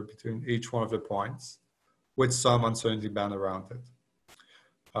interpolator between each one of the points with some uncertainty band around it.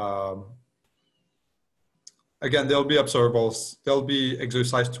 Again, there'll be observables. There'll be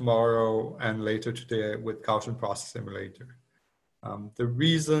exercise tomorrow and later today with Gaussian process emulator. The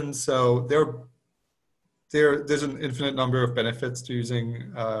reason, so there's an infinite number of benefits to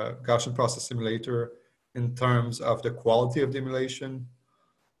using Gaussian process simulator in terms of the quality of the emulation.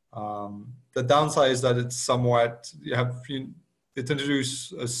 The downside is that it's somewhat, it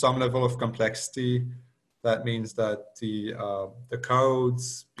introduces some level of complexity. That means that the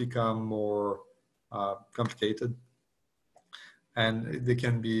codes become more complicated, and they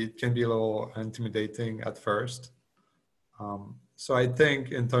can be a little intimidating at first. So I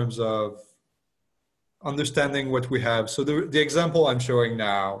think in terms of understanding what we have, so the example I'm showing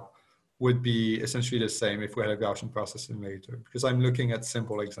now would be essentially the same if we had a Gaussian process simulator, because I'm looking at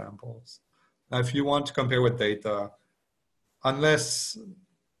simple examples. Now, if you want to compare with data, unless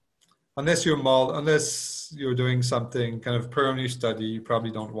you're doing something kind of per new study, you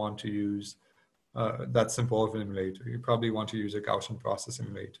probably don't want to use that simple of an emulator. You probably want to use a Gaussian process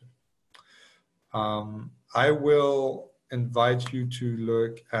emulator. I will invite you to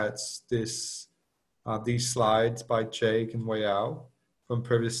look at these slides by Jake and Weiyao from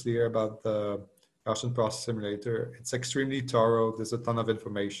previous year about the Gaussian process simulator. It's extremely thorough. There's a ton of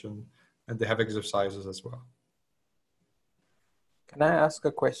information, and they have exercises as well. Can I ask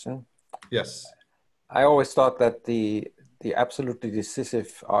a question? Yes. I always thought that the absolutely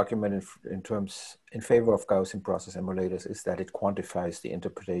decisive argument in favor of Gaussian process emulators is that it quantifies the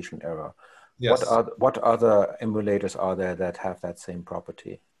interpretation error. Yes. What other emulators are there that have that same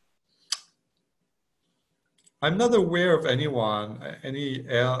property? I'm not aware of any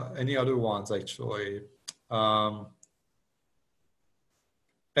other ones actually. And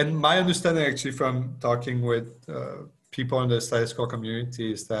my understanding actually from talking with people in the statistical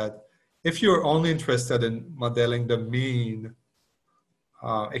community is that if you're only interested in modeling the mean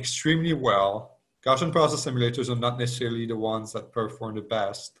extremely well, Gaussian process simulators are not necessarily the ones that perform the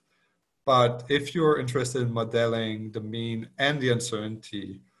best. But if you're interested in modeling the mean and the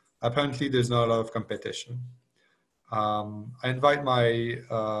uncertainty, apparently there's not a lot of competition. I invite my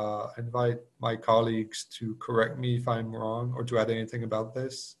colleagues to correct me if I'm wrong or to add anything about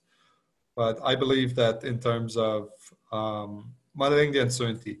this. But I believe that in terms of modeling the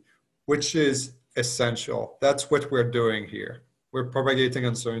uncertainty, which is essential, that's what we're doing here. We're propagating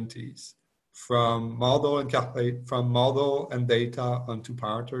uncertainties from model and data onto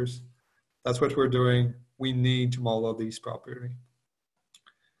parameters. That's what we're doing. We need to model these properly.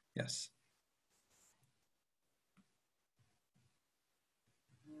 Yes.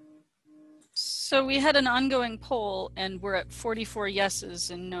 So we had an ongoing poll and we're at 44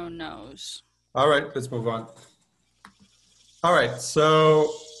 yeses and no nos. All right, let's move on. All right,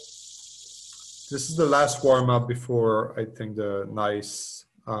 so this is the last warm up before I think the nice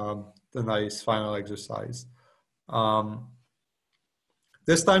final exercise.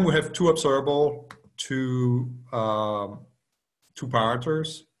 This time we have two observable, two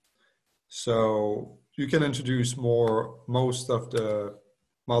parameters. So you can introduce most of the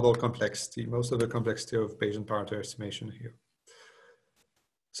model complexity, most of the complexity of Bayesian parameter estimation here.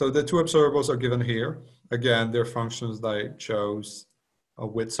 So the two observables are given here. Again, they're functions that I chose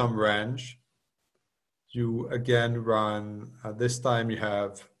with some range. You again run, this time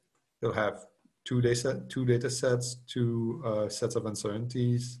you'll have two data sets, two sets of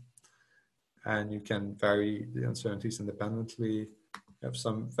uncertainties, and you can vary the uncertainties independently. You have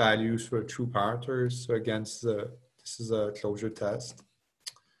some values for true parameters. So against This is a closure test.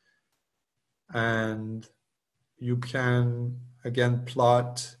 And you can, again,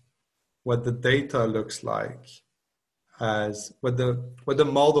 plot what the data looks like as what the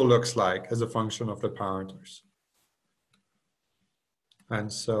model looks like as a function of the parameters.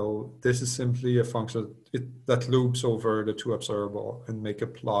 And so this is simply a function that loops over the two observable and make a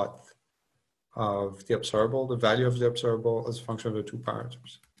plot of the observable, the value of the observable as a function of the two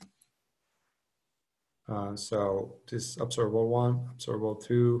parameters. So this observable 1, observable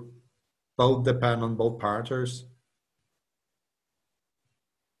 2, both depend on both parameters.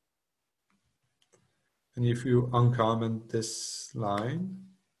 And if you uncomment this line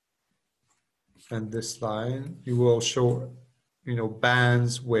and this line, you will show,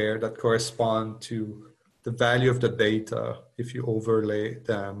 bands where that correspond to the value of the data if you overlay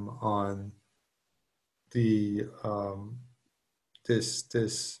them on the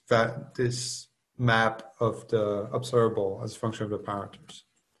this map of the observable as a function of the parameters.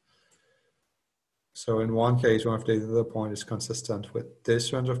 So in one case, one of the data point is consistent with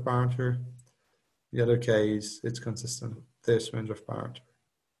this range of parameter. The other case, it's consistent with this range of parameter.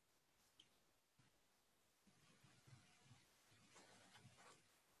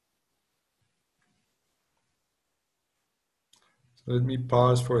 So let me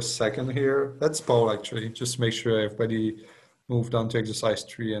pause for a second here. Let's poll actually, just make sure everybody moved on to exercise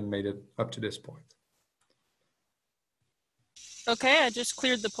 3 and made it up to this point. Okay, I just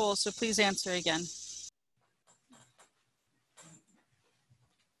cleared the poll, so please answer again.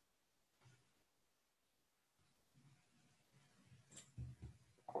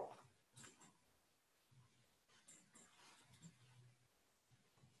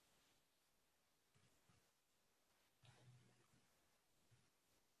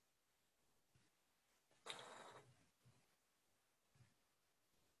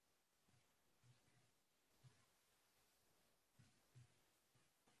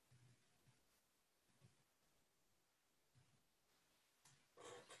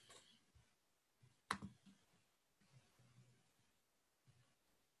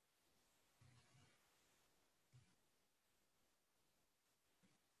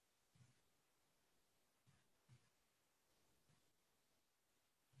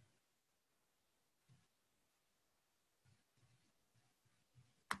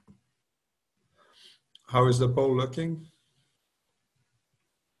 How is the poll looking?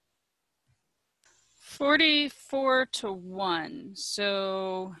 44-1.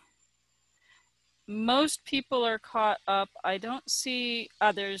 So most people are caught up. I don't see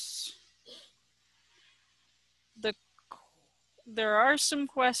others. There are some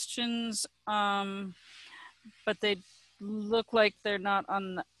questions, but they look like they're not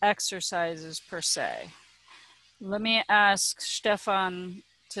on the exercises per se. Let me ask Stefan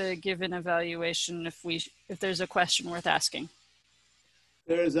to give an evaluation if there's a question worth asking.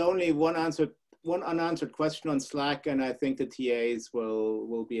 There is only one unanswered question on Slack, and I think the TAs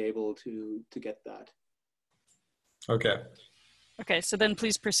will be able to get that. Okay. Okay, so then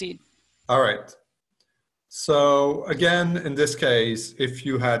please proceed. All right. So again, in this case, if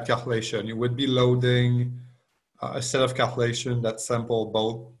you had calculation, you would be loading a set of calculation that sample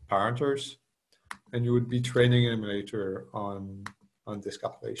both parameters, and you would be training an emulator on this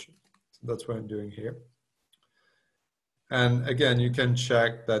calculation. So that's what I'm doing here. And again, you can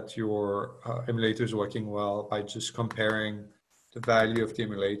check that your emulator is working well by just comparing the value of the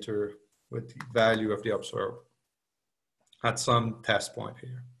emulator with the value of the observable at some test point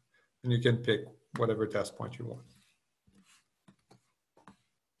here. And you can pick whatever test point you want.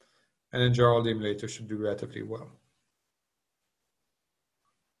 And in general, the emulator should do relatively well.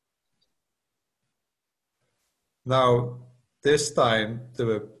 Now, this time,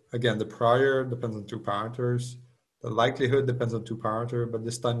 again, the prior depends on two parameters. The likelihood depends on two parameters, but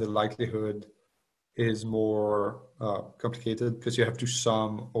this time the likelihood is more complicated because you have to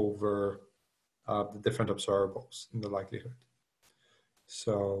sum over the different observables in the likelihood.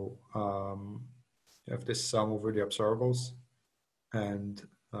 So you have this sum over the observables, and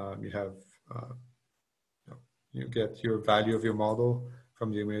you get your value of your model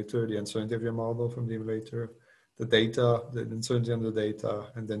from the emulator, the uncertainty of your model from the emulator, the data, the uncertainty on the data,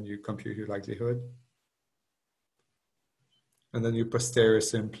 and then you compute your likelihood. And then you posterior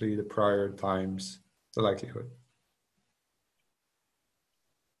simply the prior times the likelihood.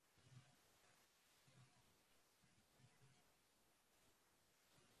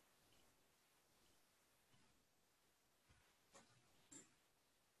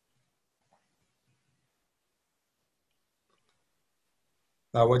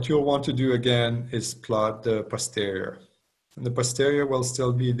 Now what you'll want to do again is plot the posterior. And the posterior will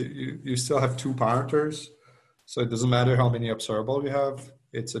still be, you still have two parameters. So it doesn't matter how many observable you have.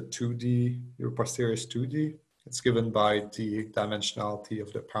 It's a 2D, your posterior is 2D. It's given by the dimensionality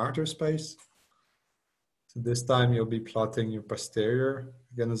of the parameter space. So this time you'll be plotting your posterior,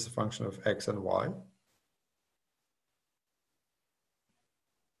 again, as a function of X and Y.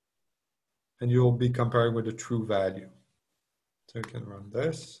 And you'll be comparing with the true value. So you can run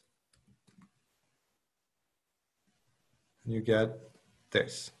this. And you get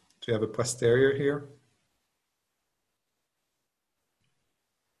this. So you have a posterior here.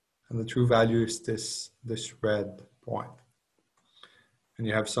 And the true value is this red point. And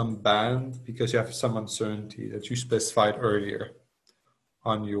you have some band because you have some uncertainty that you specified earlier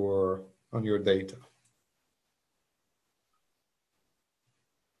on your data.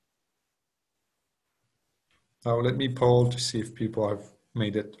 Now let me poll to see if people have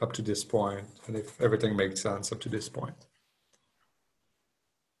made it up to this point and if everything makes sense up to this point.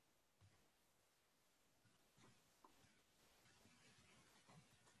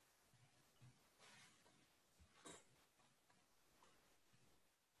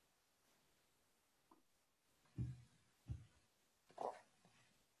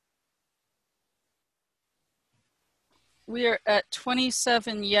 We are at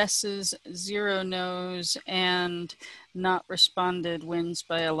 27 yeses, 0 nos, and not responded wins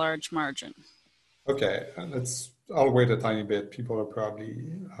by a large margin. Okay, I'll wait a tiny bit. People are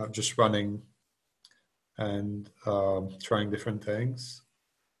probably just running and trying different things.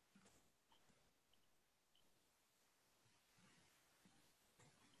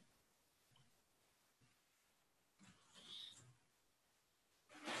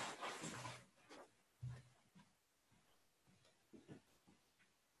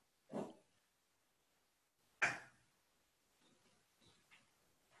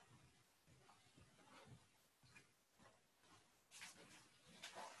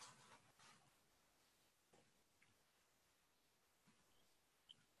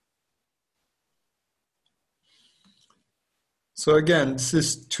 So again, this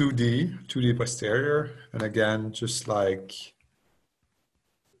is 2D posterior. And again, just like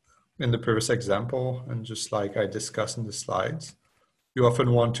in the previous example, and just like I discussed in the slides, you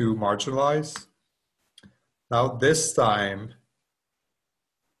often want to marginalize. Now this time,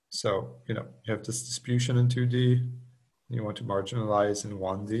 so, you have this distribution in 2D, and you want to marginalize in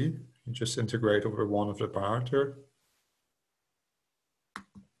 1D. You just integrate over one of the parameter.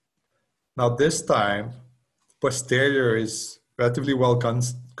 Now this time, posterior is relatively well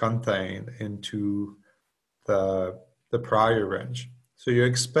contained into the prior range. So you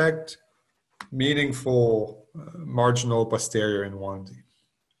expect meaningful marginal posterior in 1D.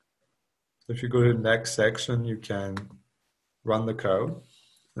 So if you go to the next section, you can run the code.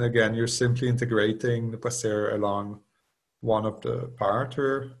 And again, you're simply integrating the posterior along one of the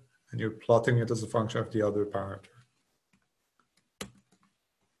parameter, and you're plotting it as a function of the other parameter.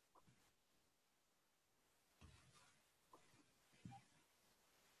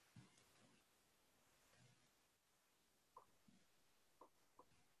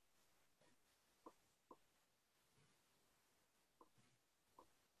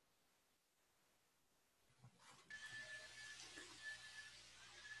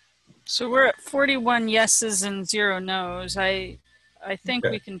 So we're at 41 yeses and 0 nos. I think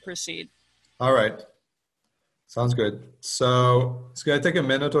Okay. we can proceed. All right. Sounds good. So it's going to take a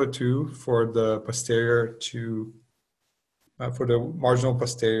minute or two for the posterior to, for the marginal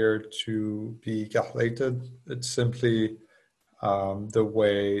posterior to be calculated. It's simply the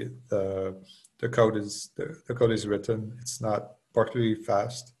way the code is written. It's not particularly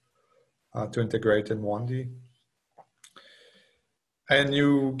fast to integrate in 1D. And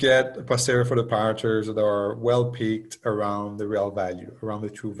you get a posterior for the parameters that are well peaked around the real value, around the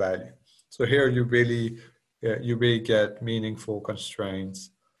true value. So here you really get meaningful constraints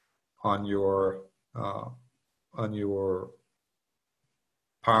on your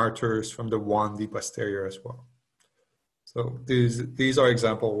parameters from the 1D posterior as well. So these are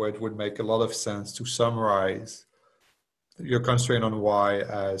examples where it would make a lot of sense to summarize your constraint on Y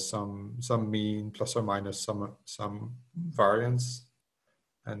as some mean plus or minus some variance.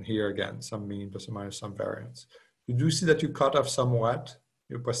 And here again, some mean plus or minus some variance. You do see that you cut off somewhat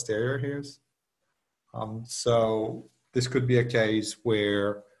your posterior here. So this could be a case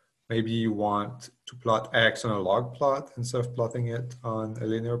where maybe you want to plot X on a log plot instead of plotting it on a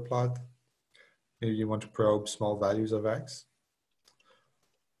linear plot. Maybe you want to probe small values of X.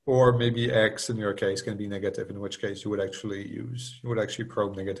 Or maybe X in your case can be negative, in which case you would actually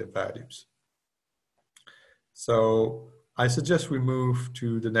probe negative values. So I suggest we move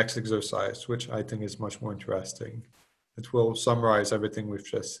to the next exercise, which I think is much more interesting. It will summarize everything we've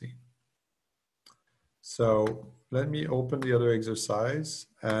just seen. So let me open the other exercise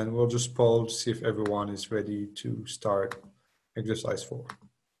and we'll just poll to see if everyone is ready to start exercise 4.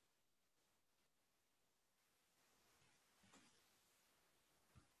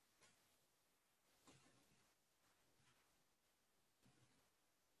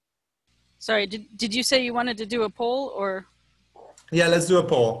 Sorry, did you say you wanted to do a poll or? Yeah, let's do a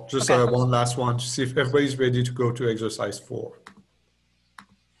poll. Just Okay. one last one to see if everybody's ready to go to exercise 4.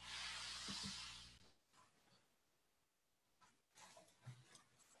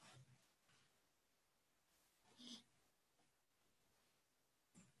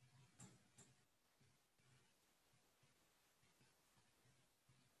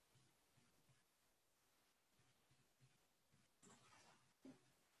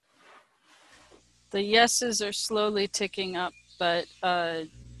 The yeses are slowly ticking up, but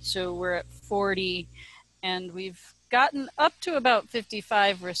so we're at 40 and we've gotten up to about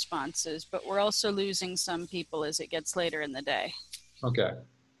 55 responses, but we're also losing some people as it gets later in the day. Okay.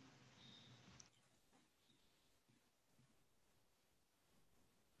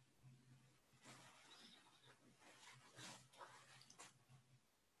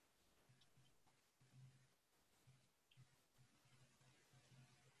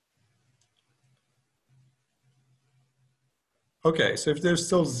 Okay, so if there's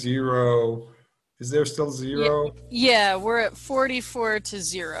still 0, is there still 0? Yeah, we're at 44 to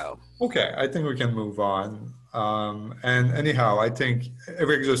 0. Okay, I think we can move on. And anyhow, I think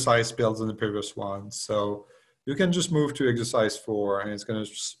every exercise builds on the previous one. So you can just move to exercise 4 and it's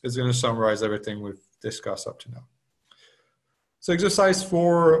gonna summarize everything we've discussed up to now. So exercise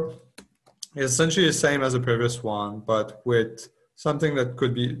 4 is essentially the same as the previous one, but with something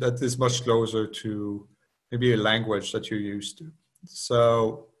that is much closer to maybe a language that you're used to.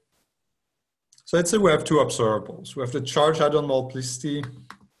 So let's say we have 2 observables. We have the charge hadron multiplicity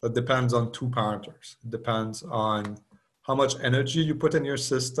that depends on 2 parameters. It depends on how much energy you put in your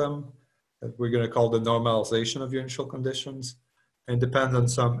system, that we're going to call the normalization of your initial conditions, and it depends on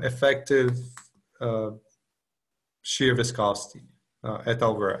some effective shear viscosity, eta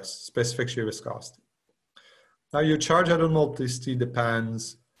over S, specific shear viscosity. Now your charge hadron multiplicity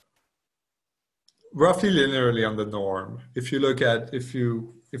depends roughly linearly on the norm. If you look at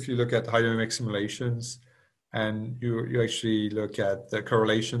hydrodynamic simulations, and you actually look at the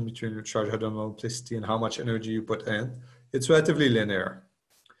correlation between your charge hadron multiplicity and how much energy you put in, it's relatively linear.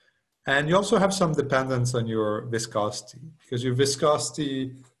 And you also have some dependence on your viscosity, because your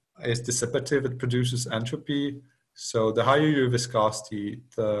viscosity is dissipative, it produces entropy. So the higher your viscosity,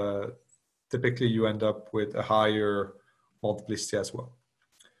 typically you end up with a higher multiplicity as well.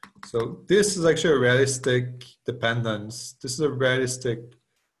 So this is actually a realistic dependence. This is a realistic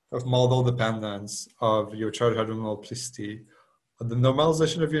model dependence of your charge hadron multiplicity, the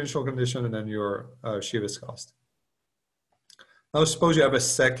normalization of your initial condition, and then your shear viscosity. Now suppose you have a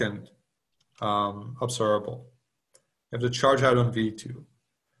second observable. You have the charge hadron V2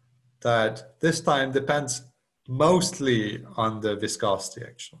 that this time depends mostly on the viscosity,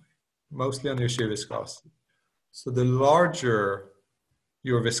 actually, mostly on your shear viscosity. So the larger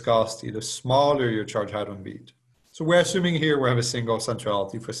your viscosity, the smaller your charge hadron V2. So we're assuming here we have a single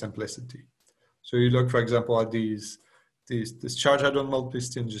centrality for simplicity. So you look, for example, at this charge hadron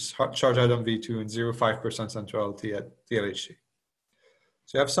multiplicity and just charge hadron V2 and 0.5% centrality at the LHC.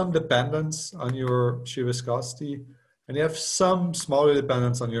 So you have some dependence on your shear viscosity, and you have some smaller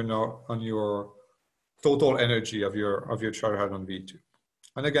dependence on your total energy of your charge hadron V2.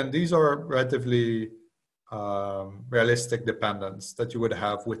 And again, these are relatively realistic dependence that you would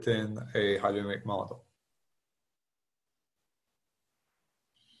have within a hydrodynamic model.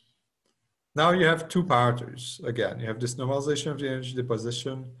 Now you have 2 parameters. Again, you have this normalization of the energy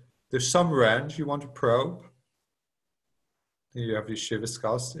deposition. There's some range you want to probe. You have your shear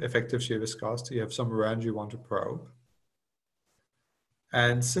viscosity, effective shear viscosity. You have some range you want to probe.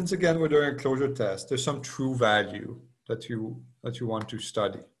 And since again we're doing a closure test, there's some true value that you want to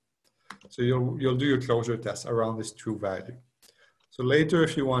study. So you'll do your closure test around this true value. So later,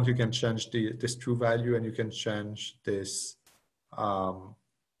 if you want, you can change this true value, and you can change this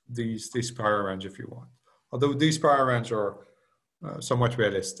these prior range if you want. Although these prior range are somewhat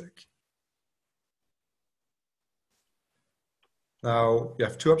realistic. Now you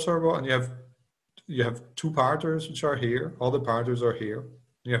have 2 observable, and you have 2 parators which are here. All the parators are here.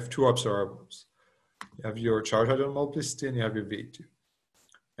 You have 2 observables. You have your charge hadron multiplicity, and you have your V2.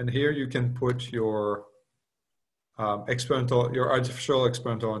 And here you can put your artificial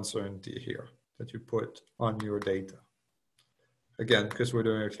experimental uncertainty here that you put on your data. Again, because we're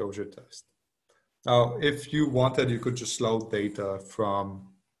doing a closure test. Now, if you wanted, you could just load data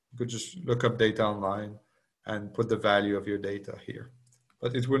from You could just look up data online and put the value of your data here.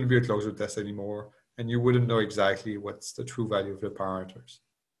 But it wouldn't be a closure test anymore, and you wouldn't know exactly what's the true value of your parameters.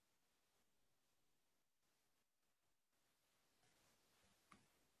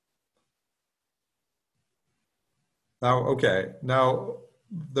 Now, okay, now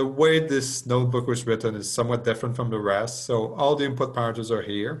the way this notebook was written is somewhat different from the rest. So all the input parameters are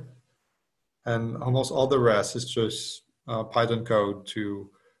here, and almost all the rest is just Python code to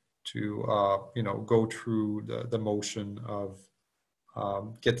you know, go through the motion of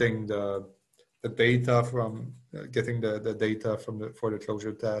getting the data from getting the data from for the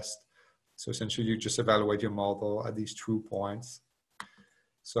closure test. So essentially, you just evaluate your model at these true points.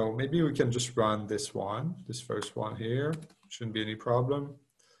 So maybe we can just run this one, this first one here. Shouldn't be any problem.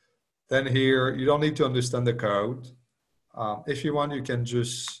 Then here, you don't need to understand the code. If you want, you can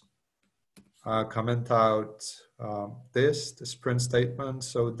just comment out this print statement.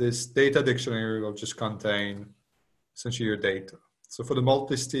 So this data dictionary will just contain essentially your data. So for the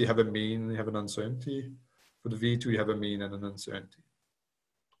multiplicity, you have a mean and you have an uncertainty. For the V2, you have a mean and an uncertainty.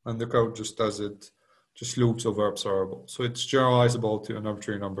 And the code just does it, just loops over observable. So it's generalizable to an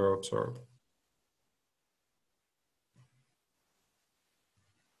arbitrary number observable.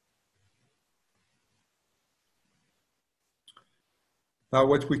 Now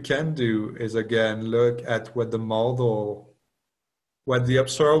what we can do is again, look at what the model, what the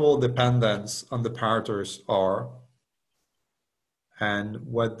observable dependence on the parameters are, and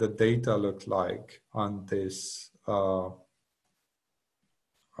what the data look like on this, you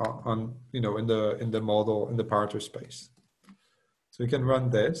know, in the model, in the parameter space. So you can run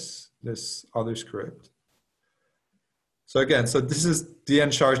this other script. So again, so this is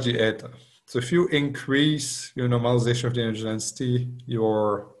de-encharge the eta. So if you increase your normalization of the energy density,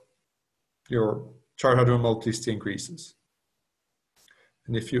 your charge hadron multiplicity increases.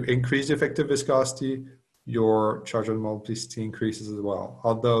 And if you increase the effective viscosity, your charge hadron multiplicity increases as well,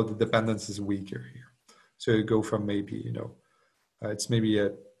 although the dependence is weaker here. So you go from maybe, you know, it's maybe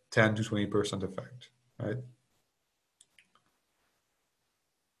a 10 to 20% effect, right?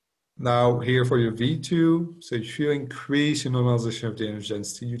 Now here for your V2, so if you increase your normalization of the energy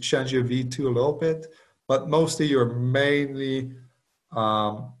density, you change your V2 a little bit, but mostly you're mainly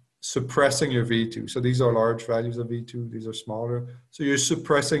suppressing your V2. So these are large values of V2, these are smaller. So you're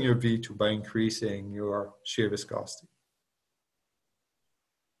suppressing your V2 by increasing your shear viscosity.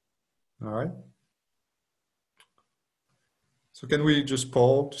 All right. So can we just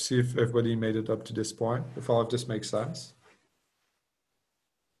poll to see if everybody made it up to this point, if all of this makes sense?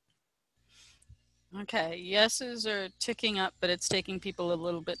 Okay, yeses are ticking up, but it's taking people a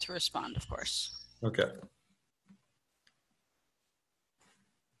little bit to respond, of course. Okay.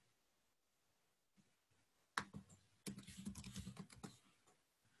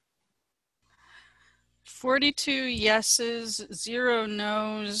 "42 yeses, 0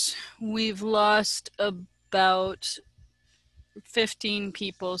 nos. We've lost about 15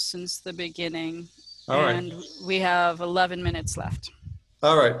 people since the beginning. All right. And we have 11 minutes left.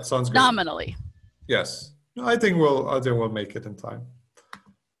 All right, sounds good. Nominally. Yes, I think we'll make it in time.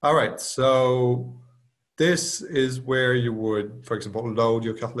 All right, so this is where you would, for example, load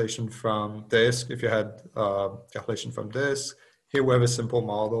your calculation from disk. If you had calculation from disk, here we have a simple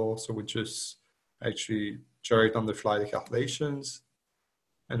model. So we just actually generate on the fly the calculations,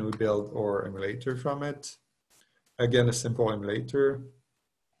 and we build our emulator from it. Again, a simple emulator.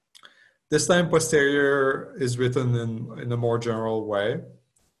 This time posterior is written in a more general way.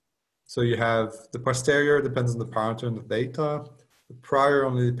 So you have the posterior depends on the parameter and the data. The prior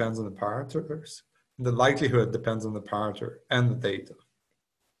only depends on the parameters. And the likelihood depends on the parameter and the data.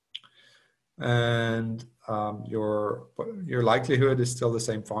 And your likelihood is still the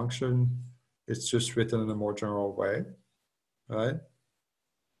same function. It's just written in a more general way, right?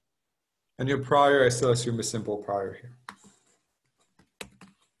 And your prior, I still assume a simple prior here.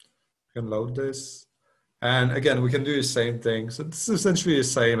 You can load this. And again, we can do the same thing. So this is essentially the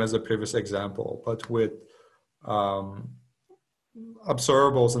same as the previous example, but with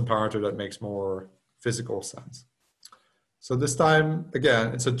observables and parameter that makes more physical sense. So this time,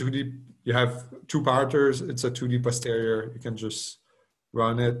 again, it's a 2D, you have two parameters, it's a 2D posterior. You can just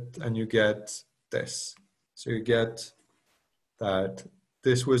run it and you get this. So you get that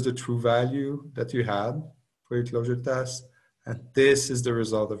this was the true value that you had for your closure test. And this is the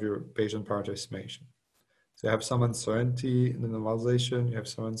result of your Bayesian parameter estimation. So you have some uncertainty in the normalization, you have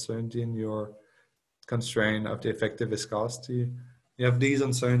some uncertainty in your constraint of the effective viscosity. You have these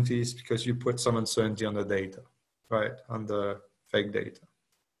uncertainties because you put some uncertainty on the data, right, on the fake data.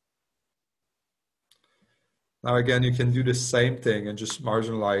 Now again, you can do the same thing and just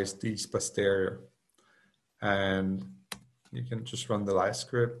marginalize these posterior. And you can just run the last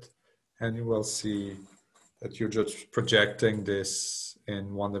script and you will see that you're just projecting this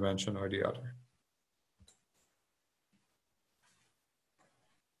in one dimension or the other.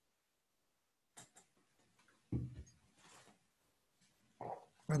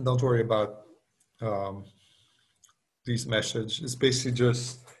 And don't worry about these meshes. It's basically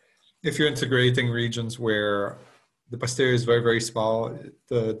just, if you're integrating regions where the posterior is very, very small,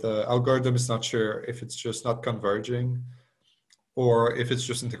 the algorithm is not sure if it's just not converging or if it's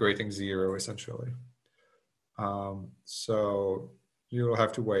just integrating zero, essentially. So you'll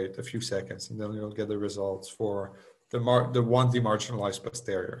have to wait a few seconds and then you'll get the results for the one demarginalized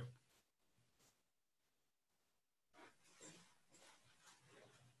posterior.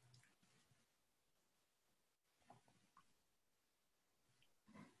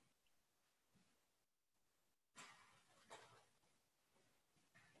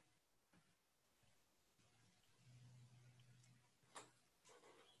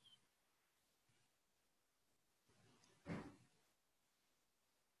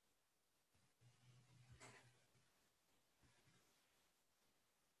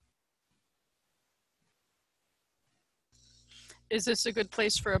 Is this a good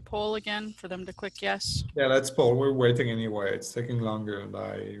place for a poll again, for them to click yes? Yeah, let's poll. We're waiting anyway. It's taking longer than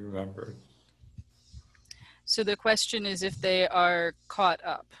I remembered. So the question is if they are caught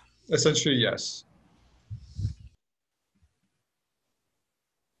up. Essentially, yes.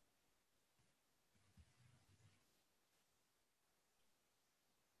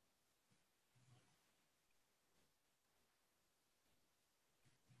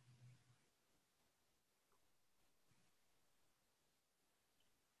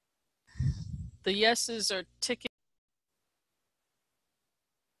 The yeses are ticking.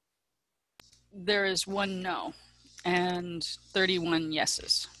 There is one no and 31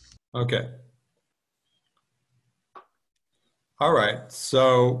 yeses. Okay. All right.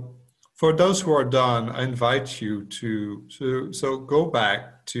 So for those who are done, I invite you to so go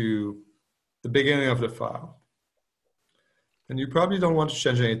back to the beginning of the file. And you probably don't want to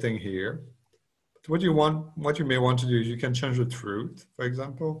change anything here. But what you may want to do is you can change the truth, for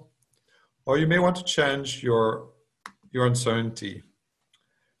example, or you may want to change your uncertainty.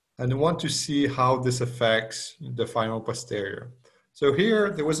 And you want to see how this affects the final posterior. So here,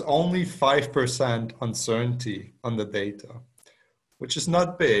 there was only 5% uncertainty on the data, which is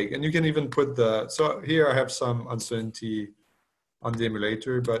not big. And you can even put so here I have some uncertainty on the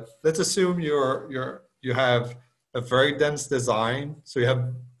emulator, but let's assume you have a very dense design. So you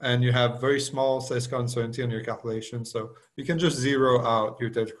have very small statistical uncertainty on your calculation. So you can just zero out your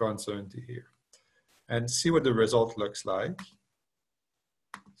statistical uncertainty here and see what the result looks like.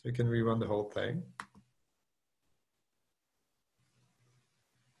 So you can rerun the whole thing.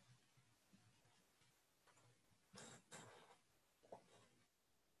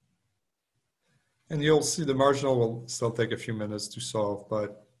 And you'll see the marginal will still take a few minutes to solve,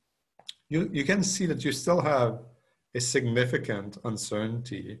 but you can see that you still have a significant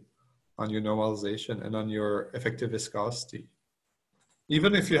uncertainty on your normalization and on your effective viscosity.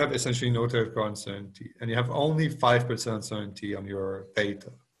 Even if you have essentially no theoretical uncertainty and you have only 5% uncertainty on your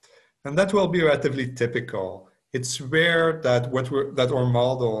data. And that will be relatively typical. It's rare that our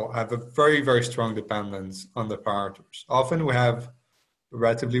model have a very, very strong dependence on the parameters. Often we have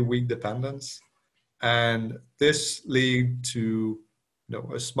relatively weak dependence, and this lead to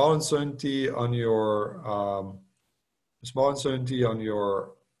a small uncertainty on your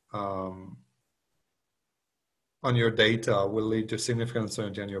data will lead to significant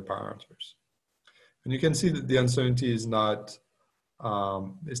uncertainty on your parameters. And you can see that the uncertainty is not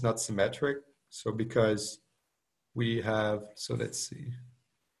symmetric. So because we have, so let's see,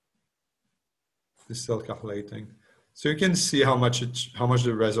 it's still calculating. So you can see how much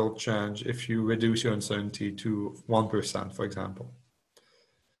the result change if you reduce your uncertainty to 1%, for example.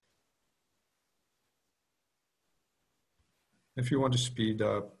 If you want to speed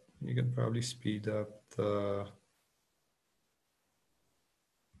up, you can probably speed up the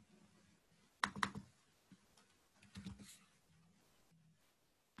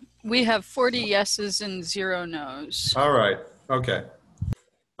We have 40 yeses and 0 nos. All right. Okay.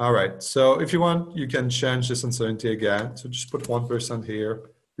 All right. So if you want, you can change this uncertainty again. So just put 1%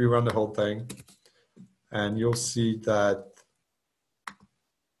 here, rerun the whole thing, and you'll see that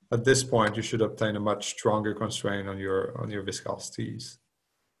at this point you should obtain a much stronger constraint on your viscosities,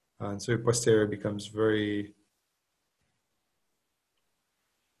 and so your posterior becomes very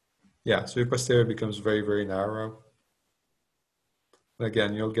very, very narrow.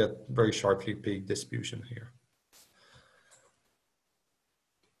 Again, you'll get very sharply peaked distribution here.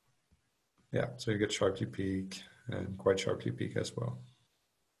 Yeah, so you get sharply peak and quite sharply peak as well.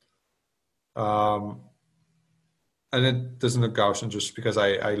 And it doesn't look Gaussian just because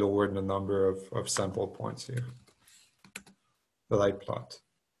I lowered the number of sample points here, the light plot.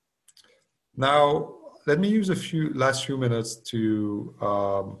 Now, let me use last few minutes to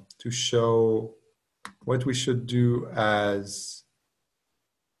show what we should do as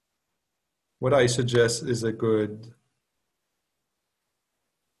what I suggest is a good,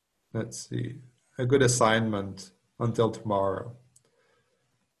 let's see, a good assignment until tomorrow.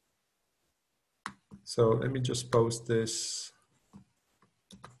 So let me just post this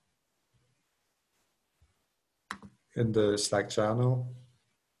in the Slack channel,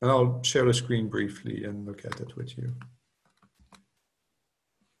 and I'll share the screen briefly and look at it with you.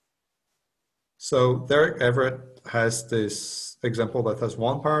 So Derek Everett has this example that has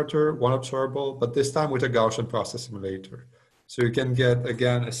one parameter, one observable, but this time with a Gaussian process simulator. So you can get,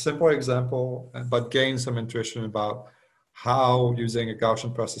 again, a simple example, but gain some intuition about how using a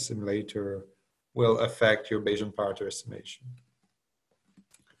Gaussian process simulator will affect your Bayesian parameter estimation.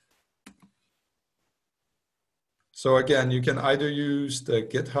 So again, you can either use the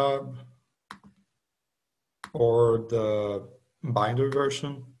GitHub or the binder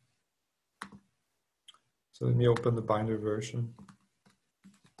version. So let me open the binder version.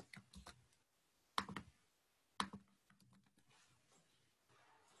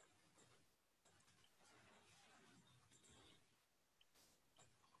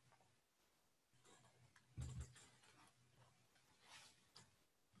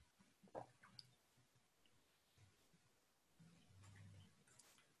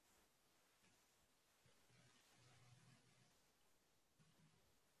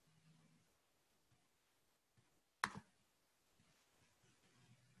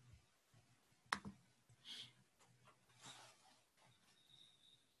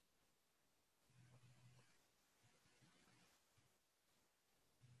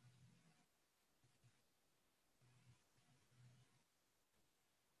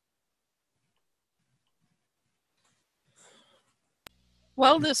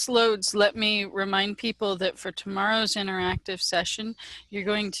 While this loads, let me remind people that for tomorrow's interactive session, you're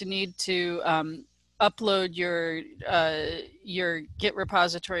going to need to upload your Git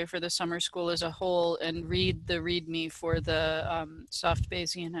repository for the summer school as a whole and read the README for the soft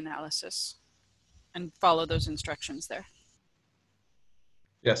Bayesian analysis and follow those instructions there.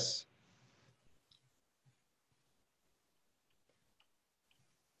 Yes.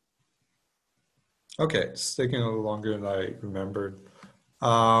 Okay, it's taking a little longer than I remembered.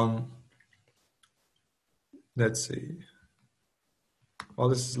 Let's see. While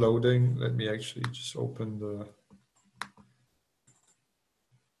this is loading, let me actually just open the...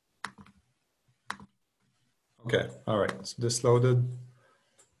 Okay, all right, so this loaded.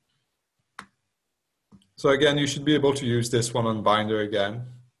 So again, you should be able to use this one on Binder again.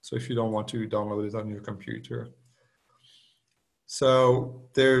 So if you don't want to download it on your computer. So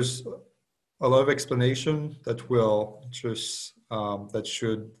there's a lot of explanation that will just, that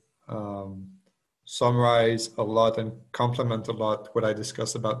should summarize a lot and complement a lot what I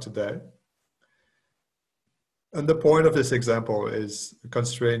discussed about today. And the point of this example is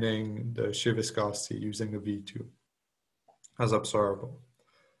constraining the shear viscosity using the V2 as observable.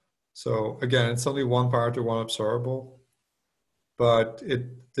 So again, it's only one parameter, one observable, but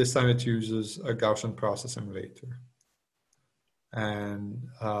this time it uses a Gaussian process simulator. And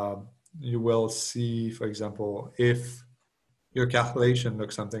you will see, for example, if your calculation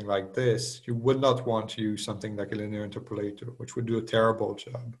looks something like this, you would not want to use something like a linear interpolator, which would do a terrible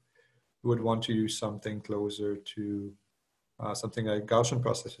job. You would want to use something closer to something like Gaussian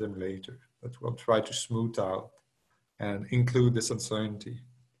process simulator that will try to smooth out and include this uncertainty.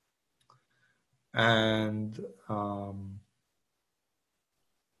 And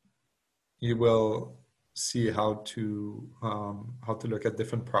you will see how to look at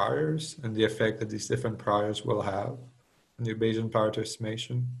different priors and the effect that these different priors will have on your Bayesian parameter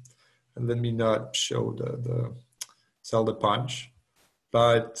estimation. And let me not show sell the punch,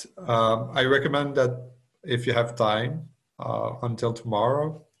 but I recommend that if you have time until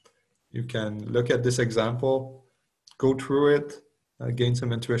tomorrow, you can look at this example, go through it, gain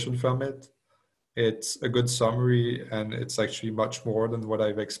some intuition from it. It's a good summary, and it's actually much more than what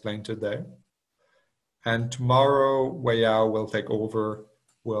I've explained today. And tomorrow, Weiyao will take over,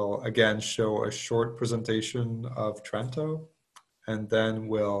 will again show a short presentation of Trento, and then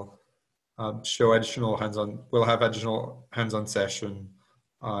we'll show additional we'll have additional hands-on session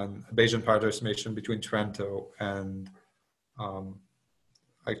on Bayesian parameter estimation between Trento and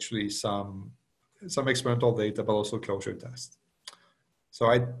actually some experimental data, but also closure tests. So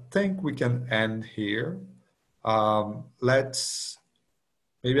I think we can end here.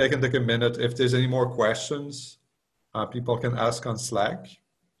 Maybe I can take a minute. If there's any more questions, people can ask on Slack.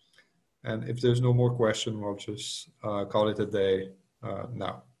 And if there's no more question, we'll just call it a day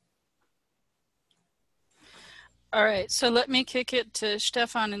now. All right, so let me kick it to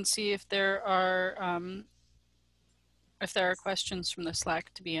Stefan and see if there are questions from the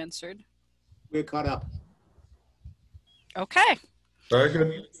Slack to be answered. We're caught up. Okay. Very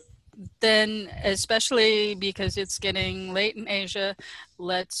good. Then, especially because it's getting late in Asia,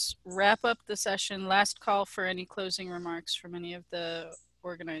 let's wrap up the session. Last call for any closing remarks from any of the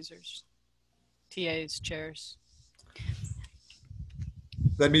organizers, TAs, chairs.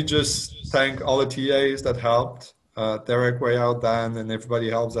 Let me just thank all the TAs that helped, Derek, Weiyao, Dan, and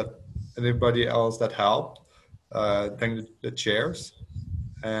everybody else that helped. Thank the chairs.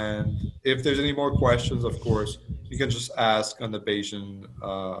 And if there's any more questions, of course, you can just ask on the Bayesian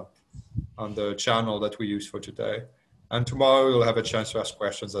on the channel that we use for today. And tomorrow you'll have a chance to ask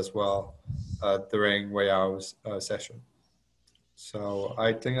questions as well during Weiyao's session. So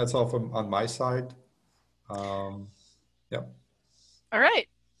I think that's all from on my side. Yeah. All right,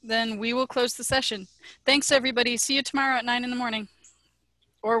 then we will close the session. Thanks, everybody. See you tomorrow at 9 in the morning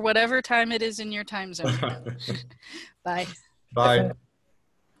or whatever time it is in your time zone. Bye. Bye.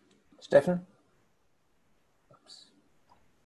 Stefan?